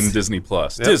in Disney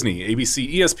Plus. Disney,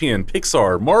 ABC, ESPN,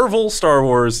 Pixar, Marvel, Star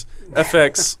Wars,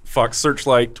 FX, Fox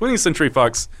Searchlight, 20th Century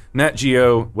Fox, Nat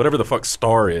Geo, whatever the fuck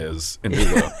Star is in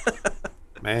Hulu.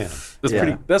 Man.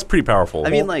 That's pretty powerful. I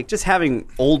mean, like, just having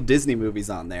old Disney movies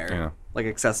on there, Yeah. like,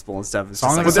 accessible and stuff. Is Song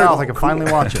just of like, the South. I can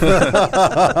finally watch it.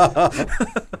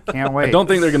 Can't wait. I don't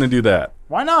think they're going to do that.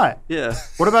 Why not? yeah.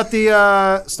 What about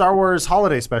the Star Wars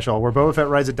holiday special where Boba Fett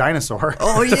rides a dinosaur?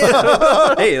 Oh,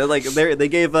 yeah. Hey, like, they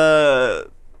gave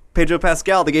Pedro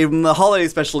Pascal, they gave him the holiday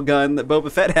special gun that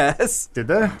Boba Fett has. Did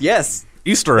they? Yes.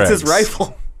 Easter It's eggs. his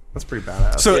rifle. That's pretty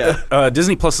badass. So Yeah.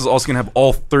 Disney Plus is also going to have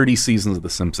all 30 seasons of The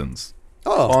Simpsons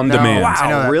Oh. on No, demand. Wow. I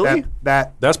know that, really?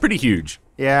 That That's pretty huge.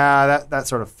 that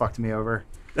sort of fucked me over.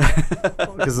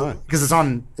 Because it's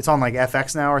on like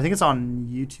FX now, or I think it's on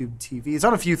YouTube TV. It's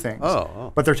on a few things.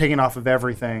 Oh. But they're taking off of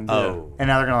everything. Oh. And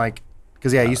now they're gonna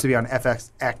because it used to be on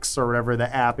FXX or whatever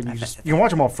the app, and you can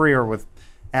watch them all free or with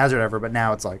ads or whatever. But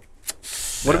now it's like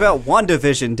What about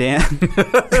WandaVision, Dan?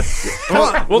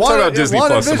 We'll talk about Disney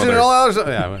Plus some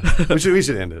other. Yeah, we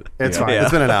should end it. it's fine. Yeah.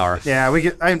 It's been an hour. Yeah, we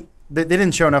get. They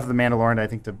didn't show enough of the Mandalorian, I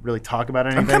think, to really talk about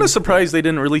anything. I'm kind of surprised they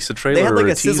didn't release a trailer They had or like a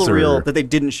a sizzle teaser. reel that they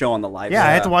didn't show on the live. Yeah, I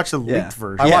had show. to watch the Yeah. leaked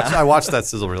version. I watched that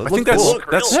sizzle reel. I think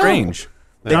that's strange.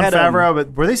 They Jon had, Favreau,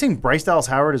 but were they saying Bryce Dallas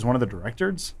Howard is one of the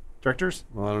directors?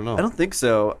 Well, I don't know. I don't think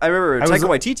so. I remember I was- Taika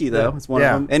Waititi though. It's one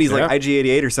Yeah. of them, and he's like Yeah.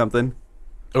 IG-88 or something.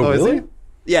 Oh, is really? he?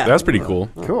 Yeah, That's pretty cool.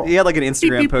 Cool. He had like an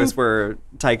Instagram beep, post where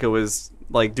Taika was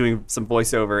like doing some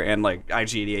voiceover, and like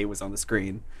IG-88 was on the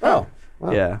screen. Oh.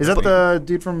 Wow. Yeah, Is that the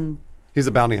dude from? He's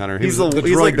a bounty hunter. he's was the the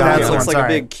he's droid like the one bounty that one. looks like a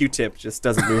Sorry. big Q-tip, just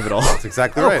doesn't move at all. That's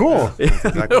exactly Oh, right. cool. Yeah, that's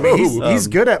exactly right. He's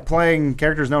good at playing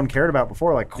characters no one cared about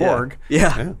before, like Korg,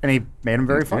 Yeah. and he made him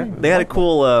very funny. They had a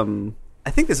cool. I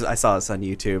think I saw this on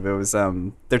YouTube. It was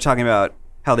they're talking about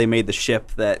how they made the ship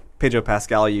that Pedro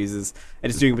Pascal uses and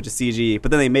just doing a bunch of CG.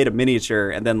 But then they made a miniature,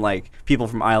 and then like people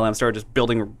from ILM started just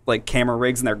building like camera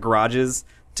rigs in their garages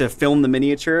to film the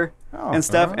miniature and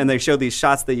stuff. alright. And they showed these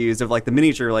shots they used of like the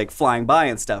miniature like flying by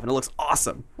and stuff, and it looks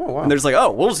awesome. Oh, wow. And they're just like,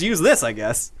 oh, we'll just use this, I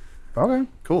guess. Okay.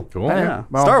 Cool. Cool. Yeah.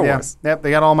 Well, Star yeah. Wars. Yep,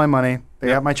 they got all my money. They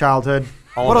got my childhood.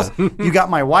 What else? of You got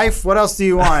my wife. What else do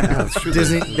you want?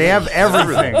 Disney. They have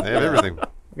everything. They have everything.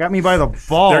 Got me by the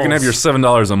balls. They're gonna have your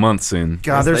 $7 a month soon.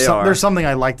 God, Yes, they are. there's something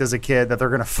I liked as a kid that they're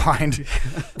gonna find.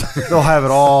 They'll have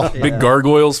it all. Big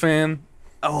Gargoyles fan.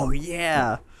 Oh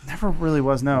yeah, Never really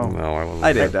was. No. No, I wasn't.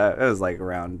 I did. It was like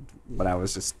around when I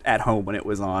was just at home when it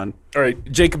was on. All right,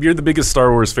 Jacob, you're the biggest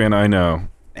Star Wars fan I know.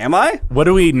 Am I? What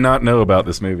do we not know about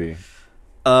this movie?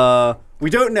 We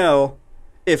don't know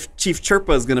if Chief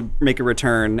Chirpa is going to make a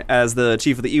return as the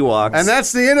chief of the Ewoks. And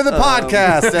that's the end of the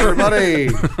podcast, everybody.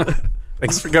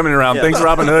 Thanks for coming around. Thanks,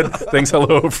 Robin Hood. Thanks,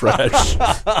 Hello Fresh.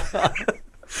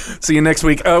 See you next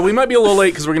week. We might be a little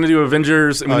late because we're going to do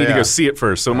Avengers, and we need to yeah. go see it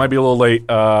first. So it might be a little late,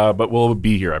 but we'll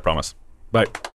be here, I promise. Bye.